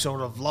couple of blokes I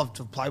would have loved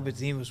to have played with.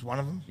 Him was one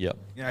of them. Yep.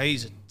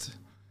 He's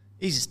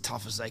as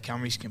tough as they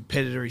come. He's a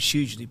competitor. He's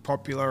hugely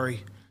popular.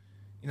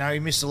 He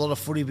missed a lot of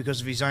footy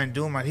because of his own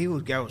doing, mate. He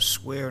would go as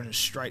square and as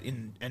straight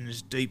in and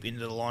as deep into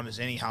the line as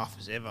any half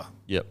has ever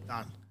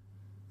done.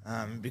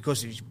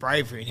 Because of his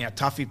bravery and how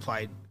tough he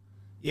played,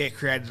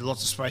 created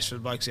lots of space for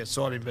the blokes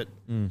outside him, but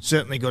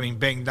certainly got him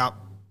banged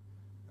up.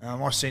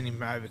 I seen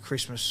him over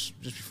Christmas,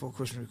 just before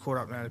Christmas, we caught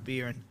up and had a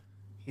beer, and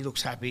he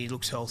looks happy, he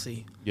looks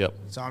healthy. Yep.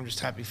 So I'm just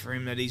happy for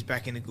him that he's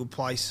back in a good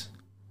place,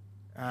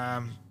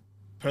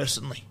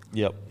 personally.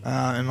 Yep.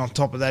 And on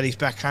top of that, he's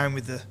back home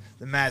with the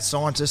mad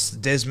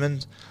scientist,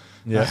 Desmond.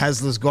 Yep.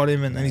 Hasler's got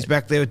him, and he's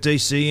back there with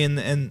DC.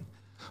 And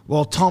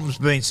while Tom's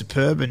been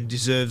superb and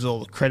deserves all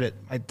the credit,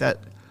 mate, that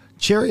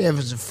Cherry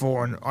Evans and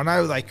Foran, I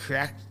know they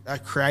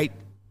create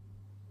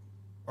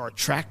or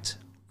attract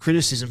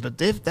criticism, but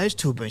those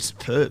two have been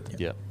superb.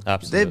 Yeah,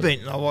 absolutely.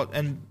 They've been,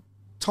 and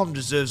Tom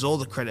deserves all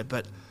the credit,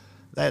 but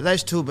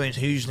those two have been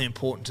hugely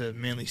important to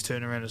Manly's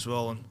turnaround as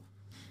well.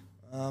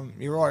 And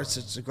you're right,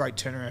 it's a great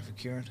turnaround for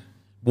Kieran.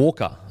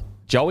 Walker.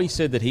 Joey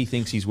said that he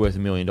thinks he's worth $1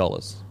 million.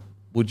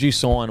 Would you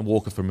sign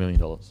Walker for $1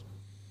 million?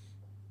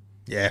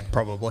 Yeah,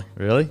 probably.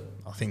 Really?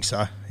 I think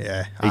so,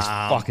 yeah. He's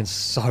fucking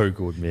so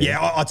good, man. Yeah,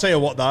 I'll tell you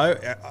what, though.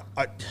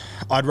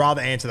 I'd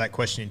rather answer that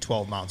question in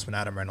 12 months when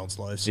Adam Reynolds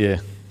leaves. Yeah.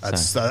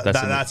 That's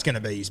going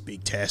to be his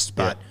big test.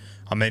 But,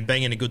 I mean,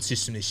 being in a good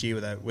system this year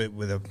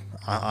with a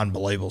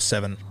unbelievable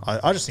 7,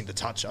 I just think the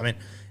touch. I mean,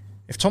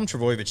 if Tom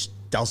Trbojevic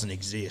doesn't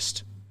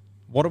exist,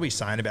 what are we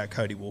saying about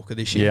Cody Walker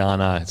this year? Yeah, I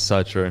know. It's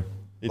so true.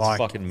 It's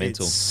fucking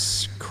mental.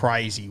 It's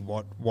crazy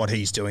what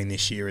he's doing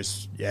this year.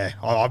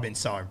 I've been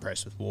so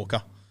impressed with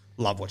Walker.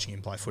 Love watching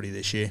him play footy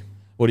this year.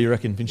 What do you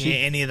reckon, Finchy? Yeah,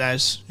 any of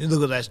those. You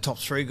look at those top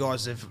 3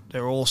 guys,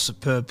 they're all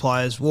superb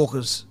players.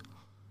 Walker's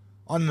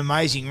on an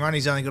amazing run.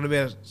 He's only got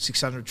about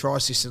 600 try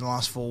assists in the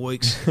last 4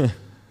 weeks.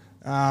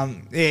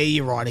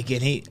 You're right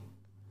again.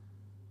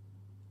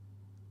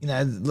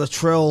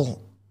 Latrell,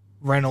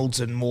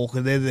 Reynolds and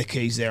Walker, they're the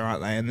keys there,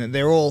 aren't they? And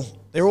they're all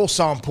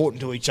so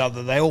important to each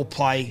other. They all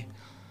play.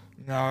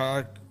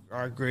 I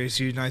agree with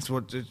you, Nathan,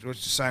 what you're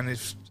saying.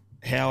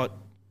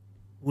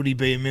 Would he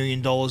be $1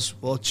 million?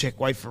 Well,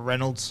 wait for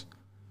Reynolds.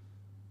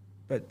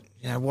 But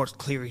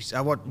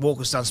what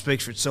Walker's done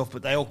speaks for itself.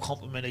 But they all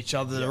complement each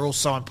other. They're all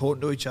so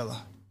important to each other.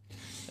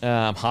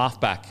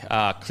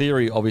 Halfback.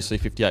 Cleary, obviously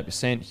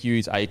 58%.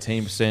 Hughes,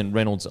 18%.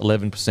 Reynolds,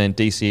 11%.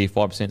 DCE,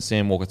 5%.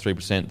 Sam Walker,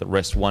 3%. The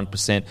rest,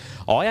 1%.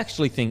 I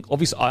actually think,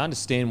 obviously, I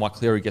understand why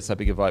Cleary gets that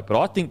big a vote, but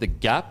I think the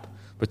gap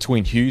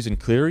between Hughes and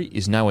Cleary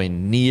is nowhere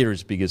near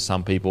as big as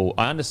some people.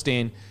 I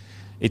understand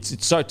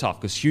it's so tough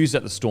because Hughes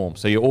at the Storm,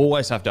 so you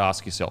always have to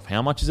ask yourself,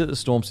 how much is it the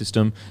Storm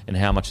system and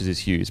how much is this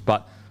Hughes?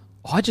 But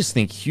I just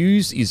think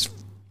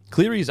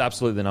Cleary is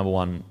absolutely the number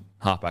one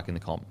halfback in the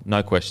comp.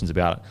 No questions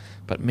about it.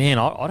 But, man,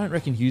 I don't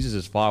reckon Hughes is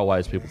as far away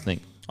as people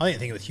think. I think the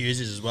thing with Hughes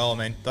is as well, I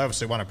mean, they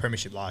obviously won a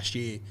premiership last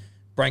year.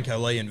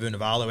 Branko Lee and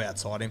Vunivalu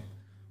outside him.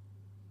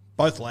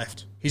 Both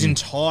left. His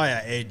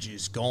entire edge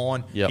is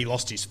gone. Yep. He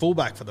lost his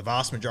fullback for the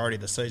vast majority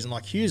of the season.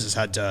 Like, Hughes has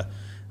had to...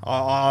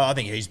 I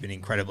think he's been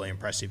incredibly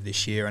impressive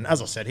this year. And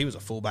as I said, he was a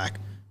fullback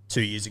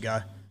 2 years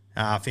ago.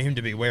 For him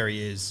to be where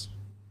he is,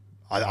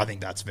 I think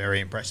that's very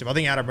impressive. I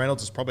think Adam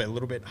Reynolds is probably a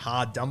little bit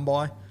hard done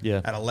by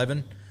at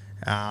 11.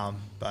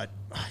 But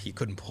you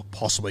couldn't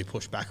possibly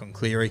push back on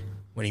Cleary.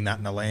 winning that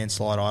in a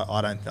landslide.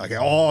 I don't think.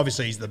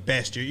 Obviously he's the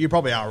best. You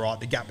probably are right.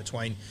 The gap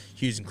between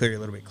Hughes and Cleary a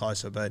little bit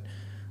closer, but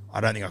I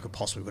don't think I could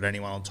possibly put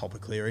anyone on top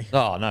of Cleary.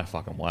 Oh, no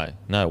fucking way.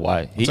 No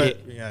way.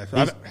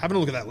 Having a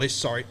look at that list,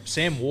 sorry.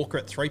 Sam Walker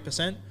at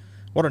 3%.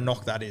 What a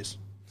knock that is.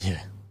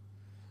 Yeah.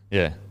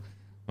 Yeah.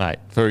 Mate,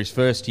 for his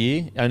first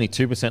year, only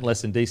 2%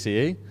 less than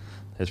DCE.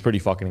 It's pretty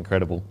fucking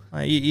incredible.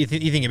 You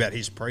think about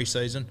his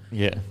preseason.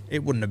 Yeah.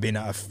 It wouldn't have been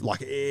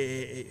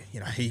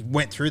he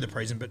went through the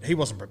preseason, but he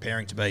wasn't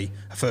preparing to be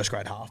a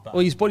first-grade halfback.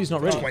 Well, his body's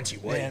not ready. 20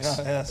 weeks.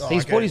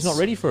 His body's not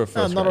ready for a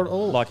first not grade. at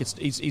all. Like,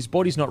 his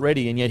body's not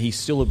ready, and yet he's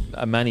still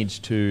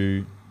managed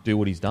to do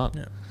what he's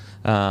done.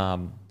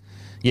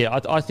 Yeah.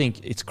 I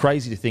think it's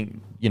crazy to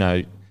think,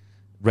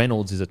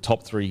 Reynolds is a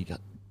top three,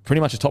 pretty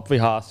much a top three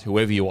half,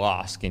 whoever you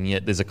ask, and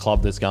yet there's a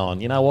club that's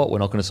going, you know what, we're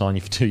not going to sign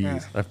you for 2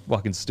 years.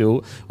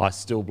 I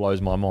still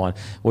blows my mind.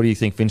 What do you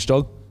think, Finch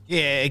Dog?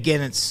 Yeah,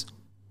 again, it's,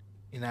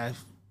 I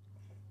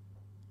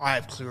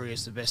have Cleary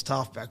as the best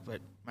halfback, but,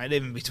 mate,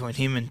 even between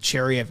him and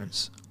Cherry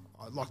Evans,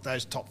 I like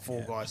those top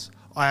four guys.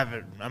 I have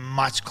a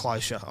much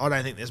closer. I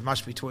don't think there's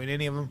much between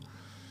any of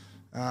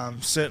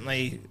them.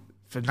 Certainly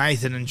for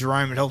Nathan and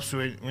Jerome, it helps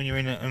when you're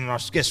in it, and I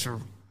guess for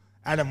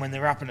Adam, when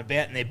they're up and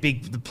about and they're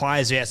big, the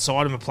players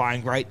outside them are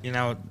playing great.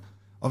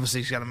 Obviously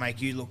it's going to make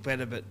you look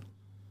better, but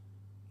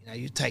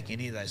you take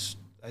any of those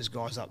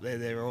guys up there,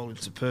 they're all in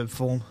superb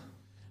form.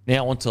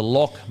 Now on to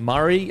Locke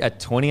Murray at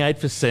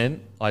 28%,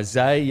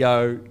 Isaiah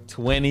Yeo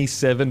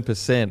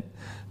 27%,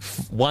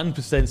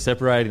 1%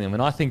 separating them,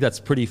 and I think that's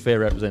pretty fair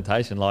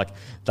representation. Like,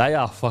 they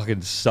are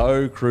fucking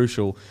so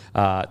crucial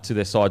to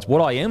their sides.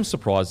 What I am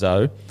surprised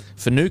though,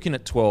 Finucane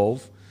at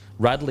 12,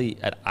 Radley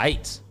at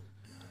 8.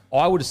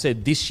 I would have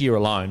said this year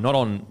alone, not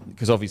on,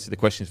 because obviously the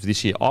question is for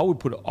this year. I would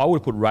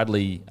put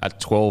Radley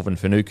at 12 and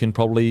Finucane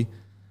probably.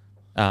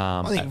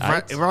 I think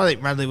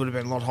Radley would have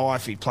been a lot higher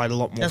if he played a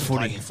lot more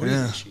footy.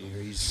 This year.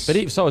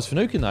 But so has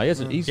Finucane though.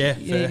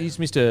 He's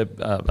missed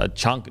a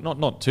chunk,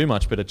 not too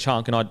much, but a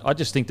chunk. And I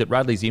just think that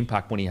Radley's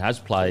impact when he has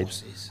played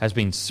has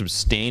been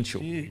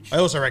substantial. I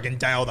also reckon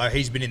Dale, though,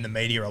 he's been in the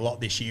media a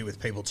lot this year with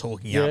people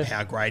talking up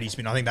how great he's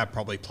been. I think that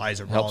probably plays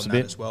a role in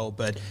that as well.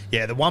 But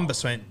yeah, the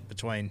 1%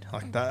 between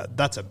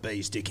that's a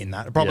bee's dick in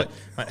that. Probably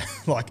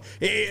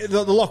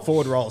the lock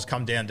forward roles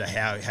come down to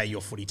how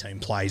your footy team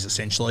plays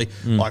essentially.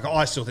 Like,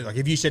 I still think, like,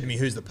 if you said to me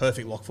who's the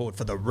perfect lock forward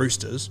for the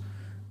Roosters,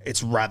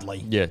 it's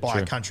Radley by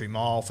a country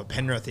mile. For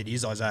Penrith, it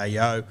is Isaiah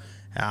Yeo.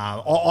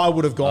 I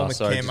would have gone with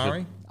Cam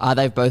Murray.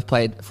 They've both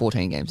played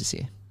 14 games this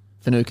year,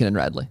 Finucane and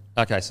Radley.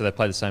 Okay, so they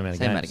play the same amount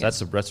of games.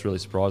 That's really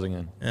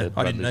surprising.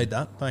 I didn't need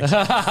that. Thanks.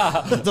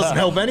 It doesn't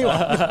help anyone.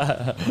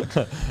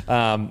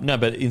 No,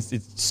 but it's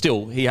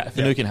still,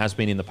 Finucane has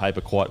been in the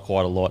paper quite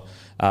a lot.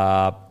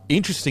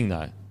 Interesting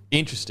though.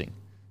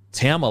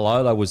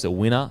 Taumalolo was the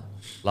winner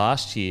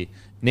last year.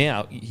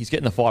 Now he's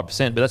getting the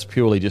 5%, but that's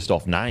purely just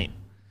off name.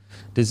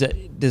 Does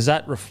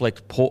that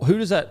reflect who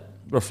does that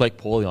reflect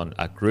poorly on?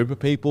 A group of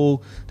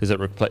people? Does it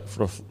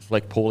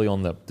reflect poorly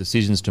on the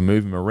decisions to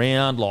move him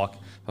around? Like,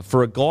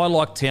 for a guy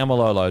like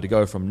Taumalolo to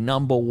go from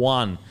number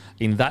one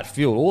in that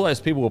field, all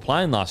those people were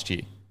playing last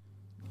year.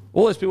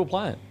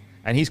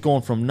 And he's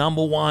gone from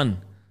number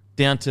one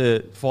down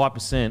to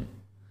 5%.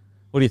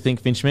 What do you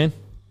think, Finchman?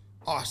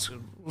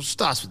 It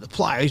starts with the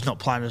player. He's not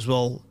playing as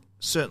well.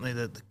 Certainly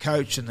the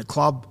coach and the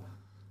club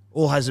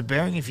all has a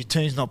bearing. If your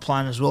team's not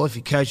playing as well, if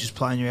your coach is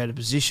playing you out of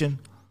position,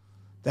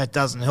 that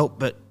doesn't help.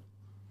 But,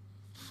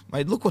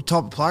 mate, look what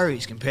type of player he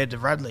is compared to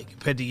Radley,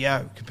 compared to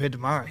Yeo, compared to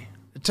Murray.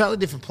 They're totally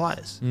different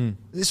players.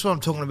 This is what I'm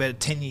talking about, a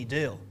 10-year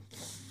deal.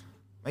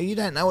 Mate, you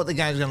don't know what the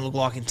game's going to look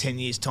like in 10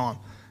 years' time.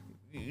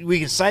 We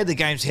can say the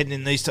game's heading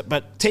in these...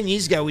 But 10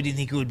 years ago, we didn't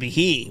think it would be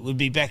here. We'd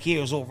be back here.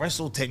 It was all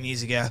wrestled 10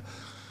 years ago.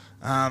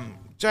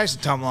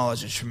 Jason Taumalolo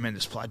is a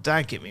tremendous player.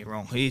 Don't get me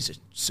wrong. He's a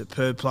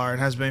superb player and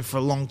has been for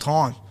a long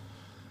time.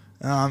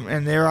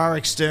 And there are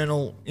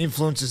external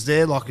influences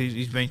there, like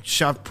he's been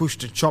shoved,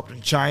 pushed and chopped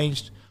and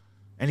changed,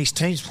 and his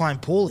team's playing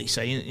poorly,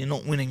 so you're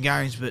not winning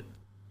games. But,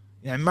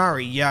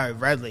 Murray, Yeo,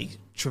 Radley,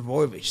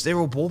 Trbojevic, they're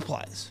all ball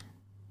players,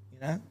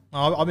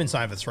 I've been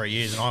saying for 3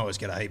 years, and I always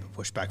get a heap of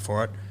pushback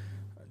for it.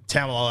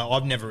 Taumalolo,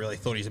 I've never really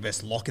thought he's the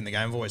best lock in the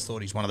game. I've always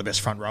thought he's one of the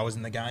best front rowers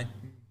in the game.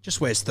 Just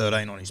wears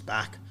 13 on his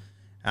back.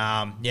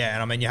 And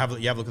I mean, you have a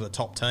look at the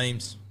top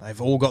teams.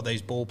 They've all got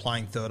these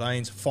ball-playing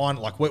 13s. Fine,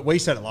 like we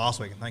said it last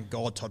week, and thank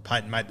God Todd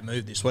Payton made the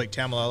move this week.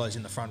 Taumalolo's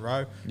in the front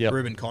row. Yep.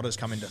 Ruben Cotter's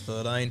come into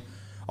 13.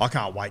 I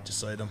can't wait to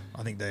see them.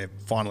 I think they're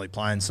finally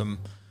playing some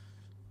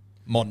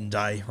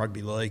modern-day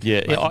rugby league.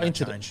 Yeah, in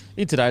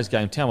today's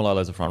game,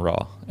 Taumalolo's a front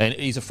rower. And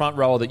he's a front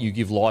rower that you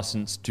give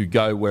license to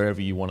go wherever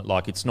you want it.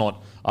 Like, it's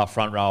not a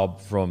front rower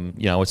from,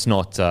 it's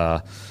not...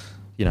 a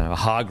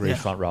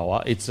Hargreaves front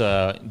rower. It's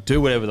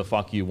do whatever the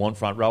fuck you want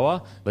front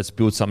rower. Let's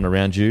build something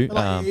around you.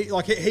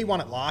 He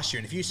won it last year,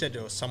 and if you said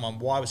to someone,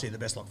 why was he the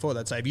best lock forward,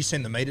 they'd say, have you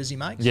seen the metres he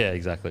makes? Yeah,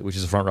 exactly, which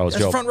is a front rower's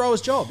job. It's a front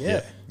rower's job,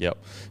 yeah. Yep.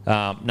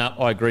 No,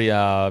 I agree.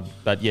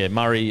 But yeah,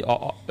 Murray's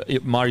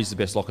the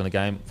best lock in the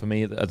game for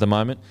me at the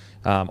moment.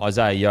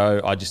 Isaiah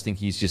Yeo, I just think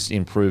he's just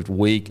improved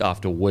week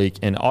after week,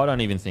 and I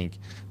don't even think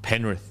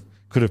Penrith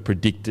could have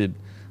predicted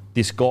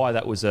this guy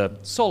that was a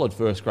solid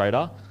first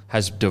grader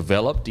has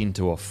developed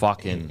into a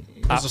fucking...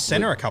 He was a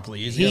centre a couple of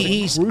years ago.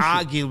 He's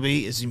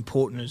arguably as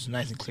important as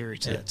Nathan Cleary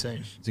to that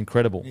team. It's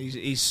incredible.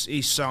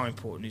 He's so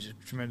important. He's a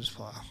tremendous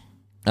player.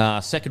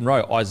 Second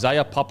row,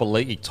 Isaiah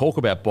Papali'i. Talk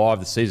about buy of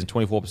the season,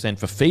 24%.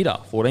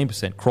 Fafita,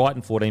 14%.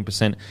 Crichton,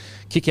 14%.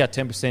 Kick-out,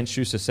 10%.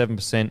 Schuster,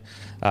 7%.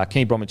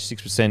 Kenny Bromwich,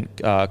 6%.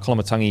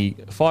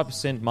 Kolomatangi,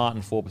 5%.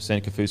 Martin,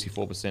 4%. Kafusi,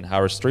 4%.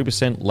 Harris,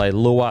 3%.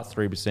 Leilua,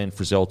 3%.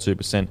 Frizzell,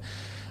 2%.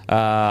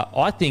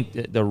 I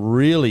think the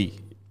really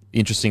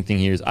interesting thing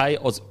here is,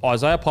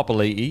 Isaiah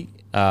Papali'i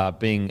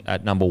being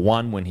at number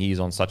 1 when he's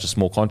on such a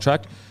small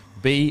contract.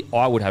 B,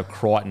 I would have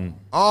Crichton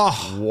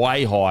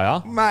way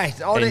higher. Mate,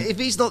 if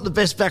he's not the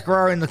best back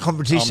row in the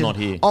competition, I'm not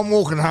here. I'm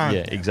walking home.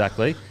 Yeah,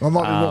 exactly. I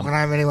might be walking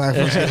home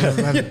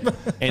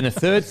anyway. And the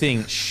third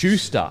thing,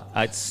 Schuster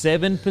at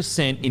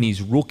 7% in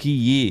his rookie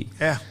year.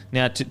 Yeah.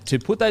 Now, to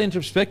put that into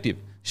perspective,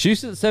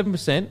 Schuster at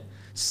 7%,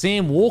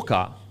 Sam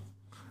Walker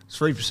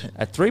 3%.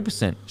 At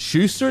 3%.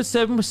 Schuster at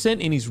 7%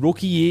 in his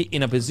rookie year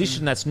in a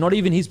position that's not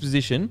even his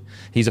position.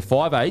 He's a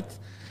 5'8",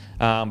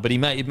 but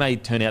it may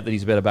turn out that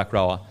he's a better back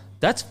rower.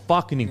 That's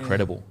fucking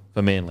incredible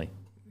for Manly.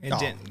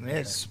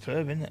 It's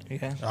superb, isn't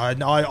it? Yeah.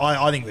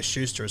 I think with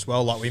Schuster as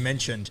well, like we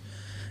mentioned,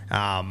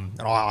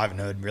 and I haven't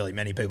heard really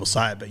many people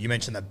say it, but you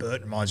mentioned that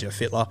Burt reminds you of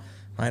Fittler.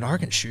 Mate, I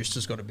reckon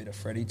Schuster's got a bit of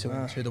Freddie to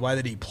him too. The way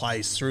that he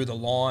plays through the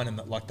line and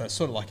that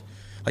sort of like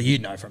you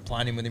know from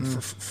playing him with him.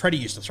 Freddie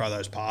used to throw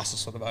those passes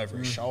sort of over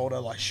his shoulder.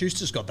 Like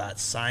Schuster's got that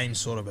same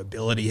sort of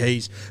ability.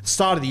 He's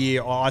start of the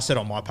year. I said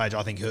on my page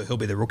I think he'll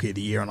be the rookie of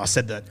the year, and I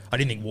said that I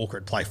didn't think Walker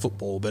would play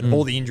football, but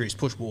all the injuries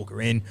pushed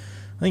Walker in.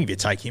 I think if you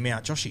take him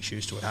out, Joshy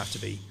Schuster would have to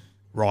be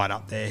right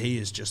up there. He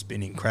has just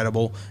been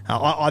incredible.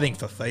 I think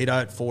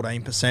Fafita at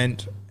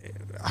 14%,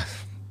 a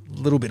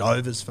little bit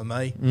overs for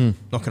me.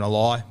 Not going to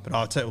lie, but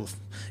I'll tell you,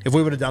 if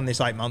we would have done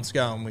this 8 months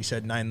ago and we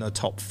said name the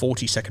top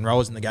 40 second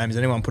rowers in the game, is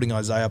anyone putting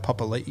Isaiah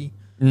Papali'i?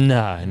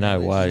 No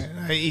way.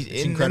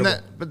 It's incredible.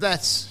 But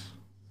that's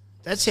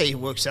how you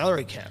work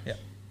salary cap. Yeah.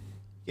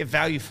 You get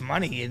value for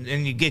money,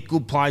 and you get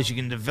good players you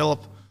can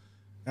develop.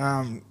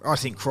 I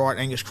think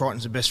Angus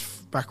Crichton's the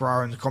best back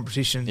rower in the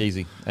competition.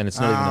 Easy, and it's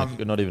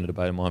not even a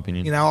debate in my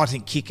opinion. You know, I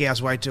think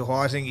kick-out's way too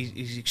high. I think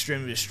he's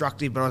extremely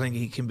destructive, but I think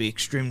he can be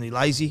extremely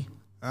lazy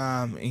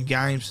in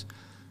games.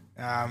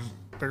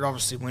 But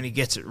obviously, when he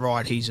gets it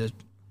right, he's a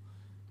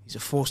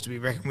force to be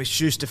reckoned with.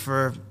 Schuster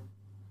for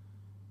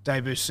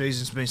debut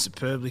season's been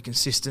superbly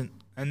consistent.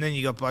 And then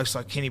you got blokes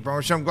like Kenny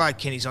Bromwich. I'm glad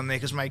Kenny's on there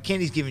because, mate,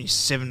 Kenny's giving you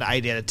 7 to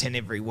 8 out of 10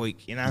 every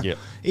week. You know,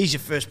 He's your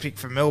first pick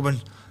for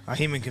Melbourne.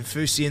 Him and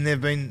Confusi, and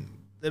they've been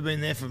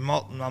there for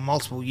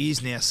multiple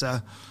years now. So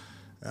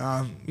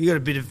you got a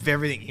bit of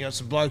everything. You got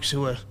some blokes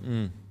who are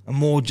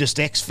more just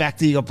X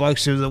factor. You got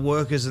blokes who are the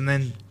workers, and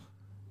then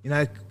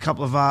a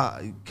couple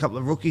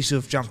of rookies who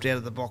have jumped out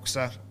of the box.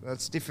 So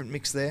that's a different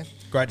mix there.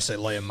 Great to see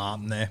Liam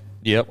Martin there.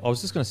 Yep, I was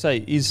just going to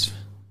say, is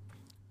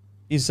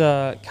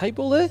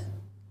Capewell there?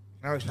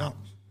 No, he's not.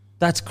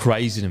 That's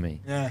crazy to me.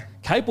 Yeah,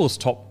 Capewell's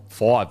top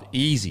 5,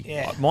 easy.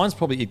 Yeah. Mine's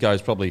probably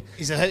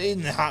He's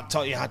in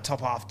the top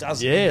half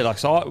dozen. Yeah, like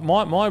so.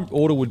 My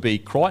order would be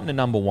Crichton at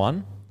number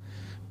 1,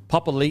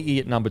 Papali'i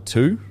at number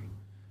 2,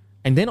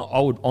 and then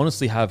I would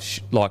honestly have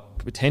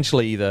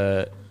potentially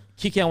either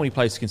kick out when he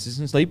plays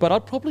consistently, but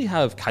I'd probably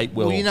have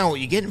Capewell. Well, you know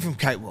what you're getting from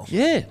Capewell.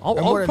 Yeah,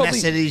 what an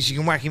asset is, you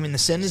can whack him in the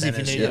centres if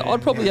you need it.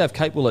 I'd probably have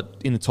Capewell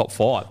in the top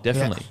 5,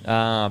 definitely.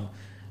 Yeah.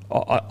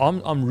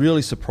 I'm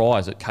really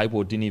surprised that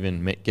Capewell didn't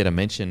even get a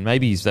mention.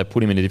 Maybe they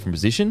put him in a different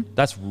position.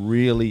 That's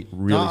really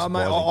surprising.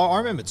 Mate, I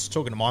remember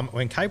talking to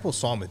when Capewell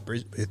signed with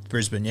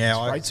Brisbane.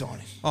 Yeah, great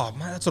signing. Oh,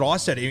 mate, that's what I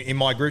said in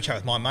my group chat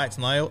with my mates,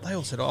 and they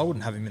all said I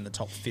wouldn't have him in the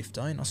top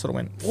 15. I sort of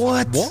went,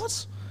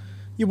 What?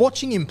 You're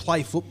watching him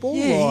play football?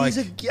 Yeah, he's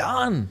a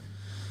gun.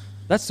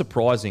 That's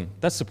surprising.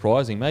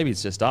 Maybe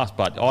it's just us,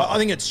 but I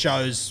think it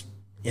shows,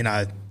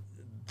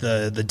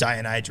 the day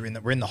and age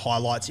we're in the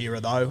highlights era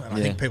though, and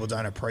I think people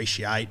don't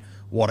appreciate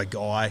what a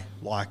guy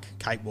like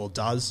Capewell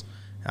does.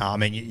 I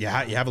mean, you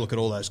have a look at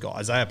all those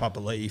guys: Isaiah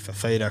Papali'i,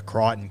 Fafita,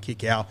 Crichton,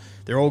 Kickout.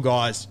 They're all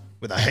guys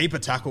with a heap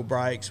of tackle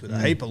breaks, with a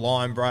heap of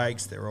line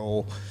breaks. They're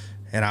all,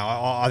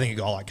 I think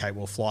a guy like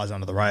Capewell flies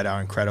under the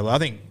radar incredibly. I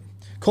think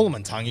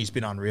Kolomatangi's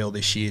been unreal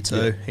this year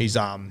too. Yeah. He's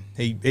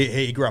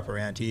he grew up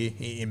around here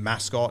in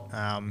Mascot.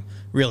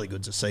 Really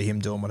good to see him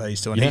doing what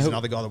he's doing. He's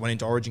another guy that went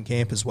into Origin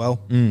camp as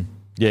well.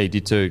 Yeah, he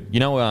did too. You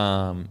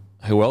know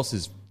who else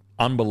is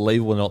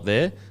unbelievable not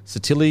there?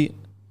 Satili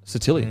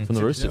from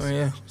the Roosters. Oh,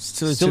 yeah.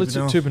 Satili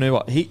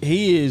Tupanua.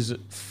 He is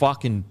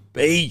fucking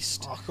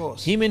beast. Oh, of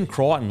course. Him and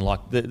Crichton,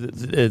 like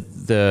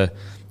the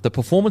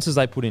performances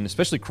they put in,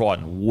 especially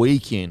Crichton,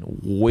 week in,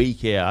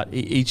 week out,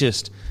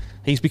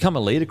 he's become a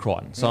leader,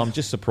 Crichton. So I'm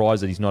just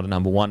surprised that he's not a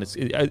number 1.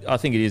 I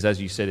think it is,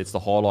 as you said, it's the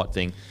highlight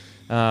thing.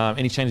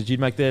 Any changes you'd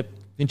make there,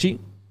 Vinci?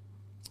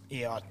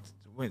 Yeah, I'd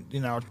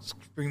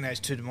bring those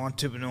two to mind,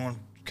 Tupanua and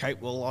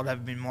Capewell. I'd have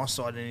him in my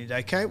side any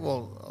day.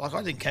 Capewell,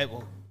 I think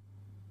Capewell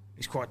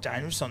is quite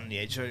dangerous on the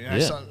edge.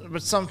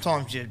 But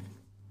sometimes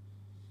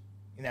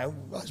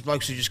those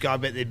blokes who just go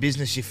about their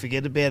business, you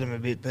forget about them a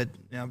bit. But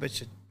I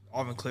bet you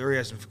Ivan Cleary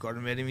hasn't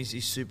forgotten about him.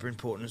 He's super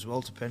important as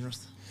well to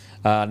Penrith.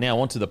 Now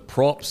on to the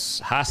props.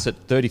 Haas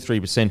at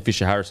 33%,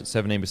 Fisher Harris at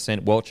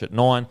 17%, Welch at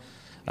 9%,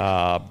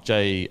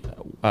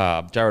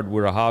 Jared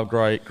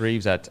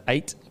Wirra-Hargreaves at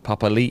 8%,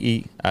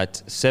 Papali'i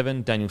at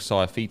 7%, Daniel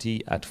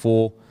Saifiti at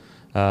 4%,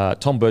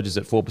 Tom Burgess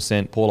at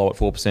 4%, Paulo at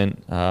 4%,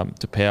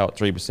 Tapau at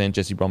 3%,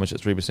 Jesse Bromwich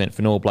at 3%,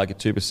 Fanua Blake at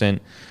 2%,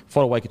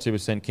 Fodderwake at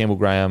 2%,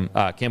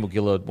 Campbell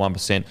Gillard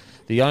 1%.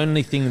 The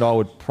only thing that I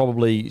would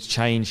probably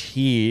change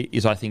here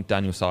is I think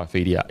Daniel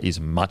Saifiti is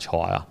much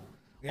higher.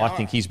 Yeah, I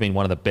think he's been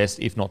one of the best,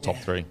 if not top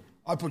 3.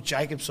 I put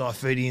Jacob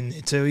Saifiti in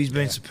there too. He's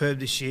been superb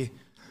this year.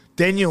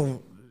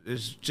 Daniel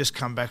has just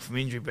come back from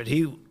injury, but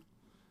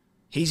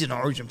he's an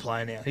Origin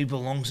player now. He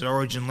belongs at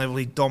Origin level.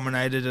 He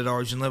dominated at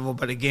Origin level.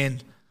 But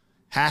again,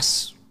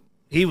 Haas,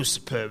 he was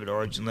superb at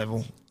Origin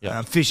level.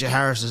 Yep. Fisher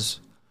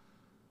Harris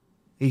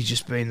he's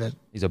just been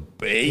he's a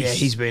beast. Yeah,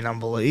 he's been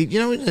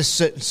unbelievable. There's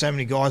so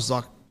many guys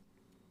like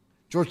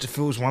George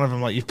DeFill's one of them.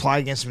 Like you play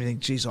against him, and you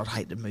think, geez, I'd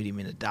hate to meet him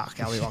in a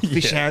dark alley like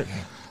Fisher Harris.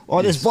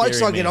 There's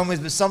blokes I get on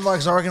with, but some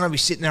blokes I reckon I'd be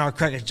sitting there, I'd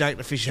crack a joke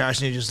to Fisher Harris,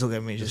 and he'd just look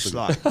at me, just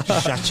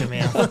shut your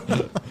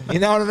mouth. You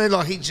know what I mean?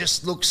 Like he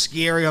just looks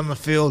scary on the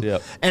field.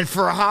 Yep. And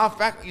for a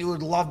halfback, you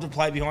would love to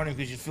play behind him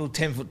because you feel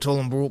 10 foot tall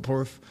and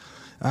bulletproof.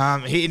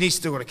 He's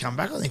still got to come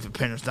back, I think, for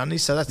Penrith, doesn't he?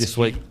 So that's this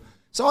week.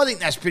 So I think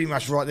that's pretty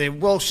much right there.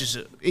 Welsh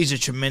he's a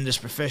tremendous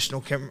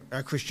professional,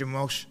 Christian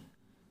Welsh.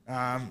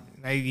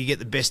 You get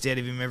the best out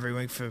of him every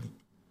week for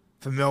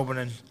Melbourne,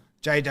 and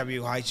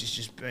JWH has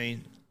just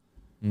been.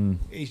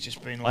 He's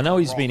just been. Like I know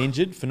he's been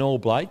injured. Fanua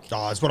Blake.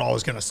 Oh, that's what I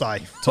was going to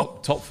say.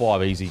 Top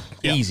 5 easy,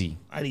 easy.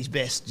 At his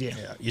best,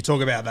 yeah. You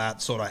talk about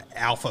that sort of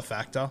alpha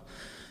factor,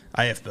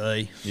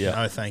 AFB.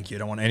 Yeah. No, thank you.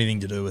 Don't want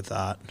anything to do with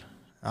that.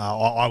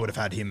 I would have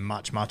had him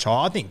much, much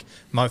higher. I think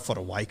Mo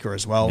Fodawaker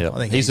as well. Yep. I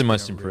think he's the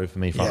most improved for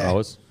me, front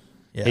rowers.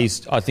 Yeah.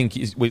 I think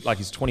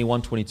he's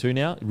 21, 22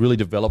 now, really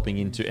developing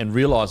into and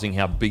realising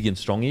how big and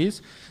strong he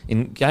is.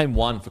 In game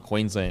 1 for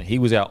Queensland, he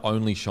was our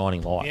only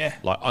shining light. Yeah.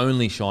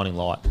 Only shining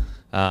light.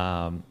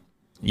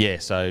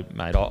 So,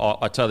 mate,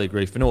 I totally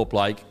agree. Fanua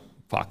Blake,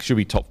 should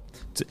be top.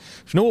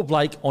 Fanua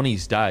Blake on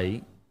his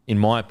day, in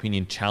my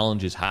opinion,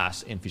 challenges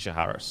Haas and Fisher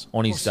Harris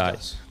on his day.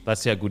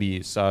 That's how good he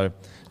is. So,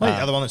 the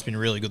other one that's been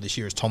really good this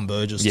year is Tom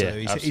Burgess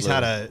too. He's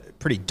had a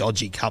pretty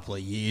dodgy couple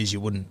of years. He's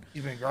been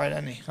great,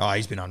 hasn't he? Oh,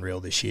 he's been unreal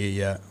this year,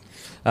 yeah.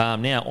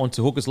 Now, on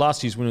to hookers.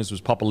 Last year's winners was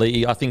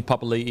Papali'i. I think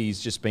Papali'i's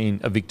just been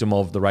a victim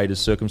of the Raiders'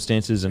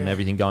 circumstances and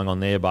everything going on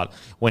there. But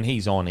when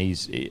he's on,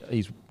 he's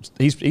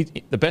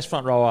the best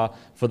front rower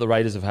for the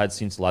Raiders have had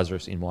since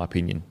Lazarus, in my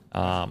opinion.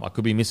 I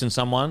could be missing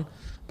someone,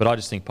 but I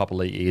just think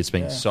Papali'i has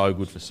been so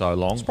good for so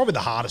long. It's probably the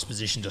hardest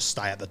position to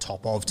stay at the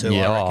top of too,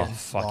 yeah, I reckon.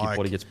 Your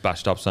body gets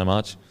bashed up so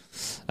much.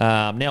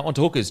 Now, on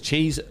to hookers.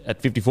 Cheese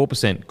at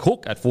 54%,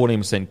 Cook at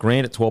 14%,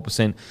 Grant at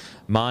 12%,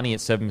 Marnie at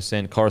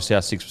 7%,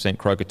 Coruscant 6%,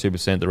 Croker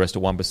 2%, the rest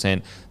at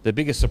 1%. The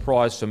biggest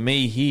surprise for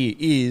me here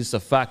is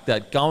the fact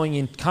that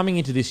coming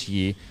into this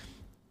year,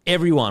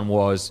 everyone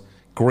was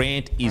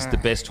Grant is the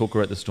best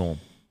hooker at the Storm.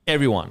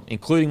 Everyone,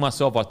 including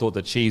myself, I thought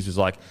that Cheese was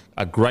like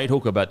a great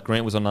hooker, but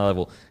Grant was on another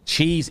level.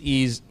 Cheese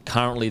is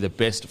currently the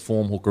best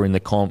form hooker in the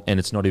comp,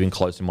 and it's not even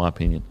close in my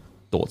opinion.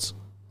 Thoughts?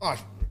 I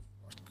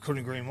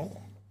couldn't agree more.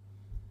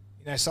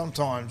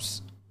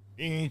 Sometimes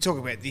you talk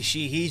about this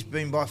year, he's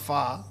been by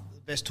far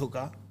the best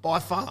hooker, by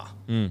far.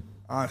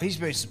 He's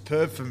been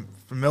superb from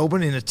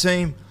Melbourne in a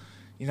team,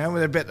 where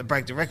they're about to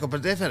break the record,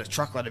 but they've had a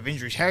truckload of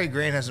injuries. Harry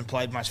Grant hasn't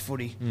played much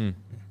footy.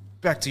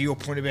 Back to your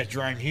point about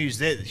Jerome Hughes,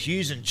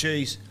 Hughes and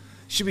Cheese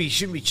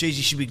shouldn't be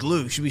cheesy, should be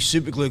glue, should be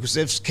super glue because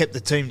they've kept the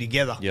team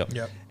together.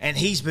 Yep. And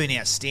he's been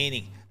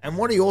outstanding. And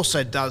what he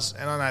also does,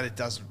 and I know that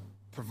doesn't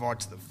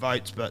provide to the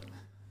votes, but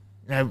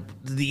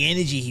the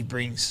energy he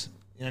brings.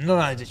 Not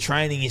only the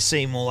training, you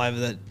see him all over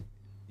that.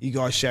 You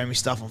guys show me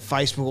stuff on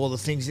Facebook, all the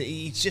things.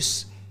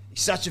 He's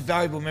such a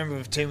valuable member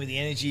of the team with the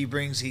energy he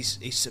brings. He's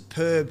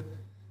superb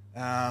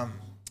in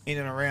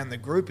and around the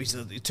group.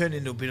 He turned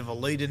into a bit of a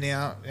leader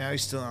now.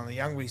 He's still only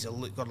young, but he's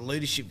got a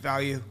leadership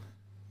value.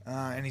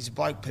 And he's a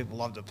bloke people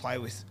love to play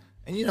with.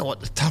 And you know what?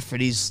 The tougher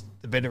it is,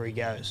 the better he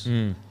goes.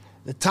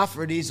 The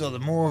tougher it is, or the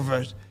more of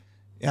a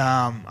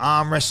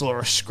arm wrestle or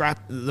a scrap,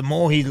 the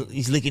more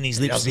he's licking his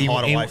lips. He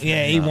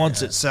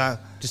wants it. So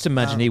just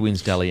imagine he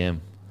wins Dally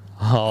M.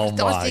 Oh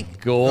my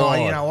God!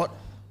 Oh, you know what?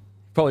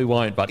 Probably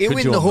won't, but he'll could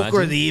win you the imagine?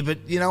 hooker of the year.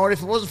 But you know what?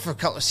 If it wasn't for a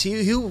couple of,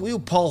 he'll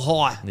poll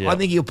high. Yeah. I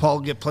think he'll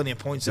get plenty of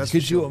points.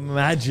 Could you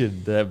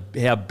imagine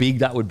how big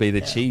that would be?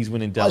 The Cheese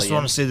winning Dally M. I just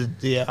want to see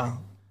the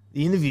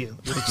interview.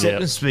 The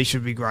acceptance speech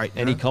would be great.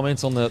 Any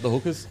comments on the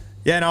hookers?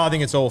 Yeah, no, I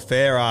think it's all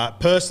fair.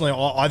 Personally,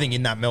 I think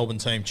in that Melbourne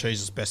team,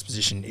 Cheese's best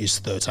position is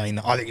 13.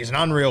 I think he's an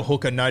unreal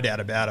hooker, no doubt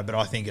about it. But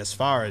I think as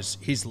far as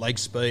his leg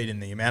speed and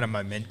the amount of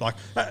momentum,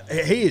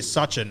 he is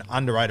such an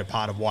underrated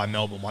part of why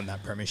Melbourne won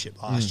that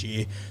premiership last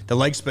year. The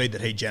leg speed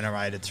that he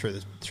generated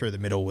through the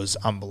middle was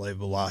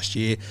unbelievable last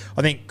year.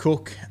 I think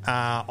Cook,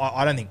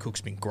 I don't think Cook's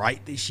been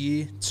great this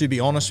year, to be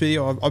honest with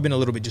you. I've been a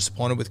little bit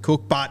disappointed with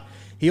Cook, but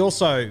he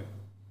also...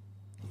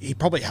 he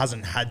probably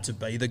hasn't had to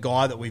be the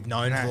guy that we've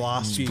known for the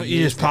last few years.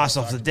 You just pass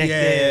off the deck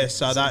there. Yeah,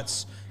 so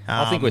that's...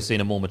 I think we're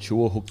seeing a more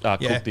mature Cook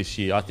this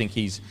year. I think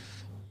he's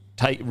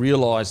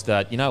realised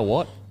that, you know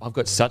what, I've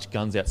got such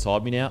guns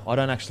outside me now, I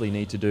don't actually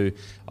need to do...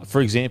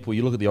 For example,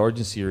 you look at the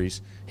Origin series,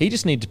 he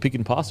just needed to pick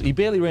and pass. He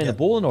barely ran the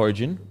ball in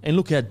Origin, and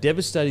look how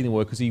devastating they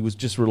were because he was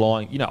just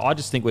relying... You know, I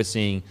just think we're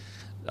seeing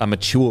a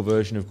mature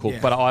version of Cook,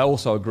 but I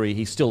also agree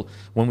he's still...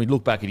 When we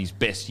look back at his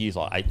best years,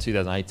 like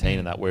 2018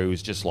 and that, where he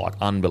was just like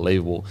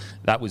unbelievable,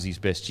 that was his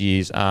best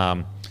years.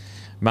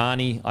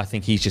 Marnie, I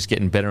think he's just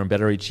getting better and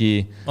better each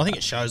year. I think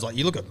it shows, like,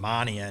 you look at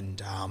Marnie and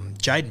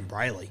Jaden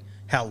Brayley,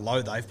 how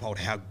low they've polled,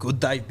 how good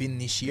they've been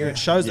this year. It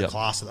shows the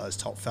class of those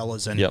top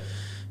fellas. And, you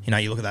know,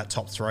 you look at that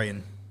top three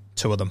and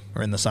two of them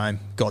are in the same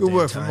goddamn Good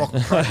work team. from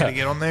Lachlan Croker to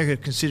get on there,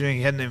 considering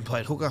he hadn't even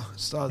played hooker at the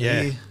start of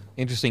the year.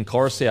 Interesting.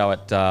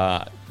 Coruscant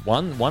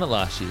won it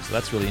last year, so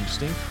that's really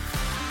interesting.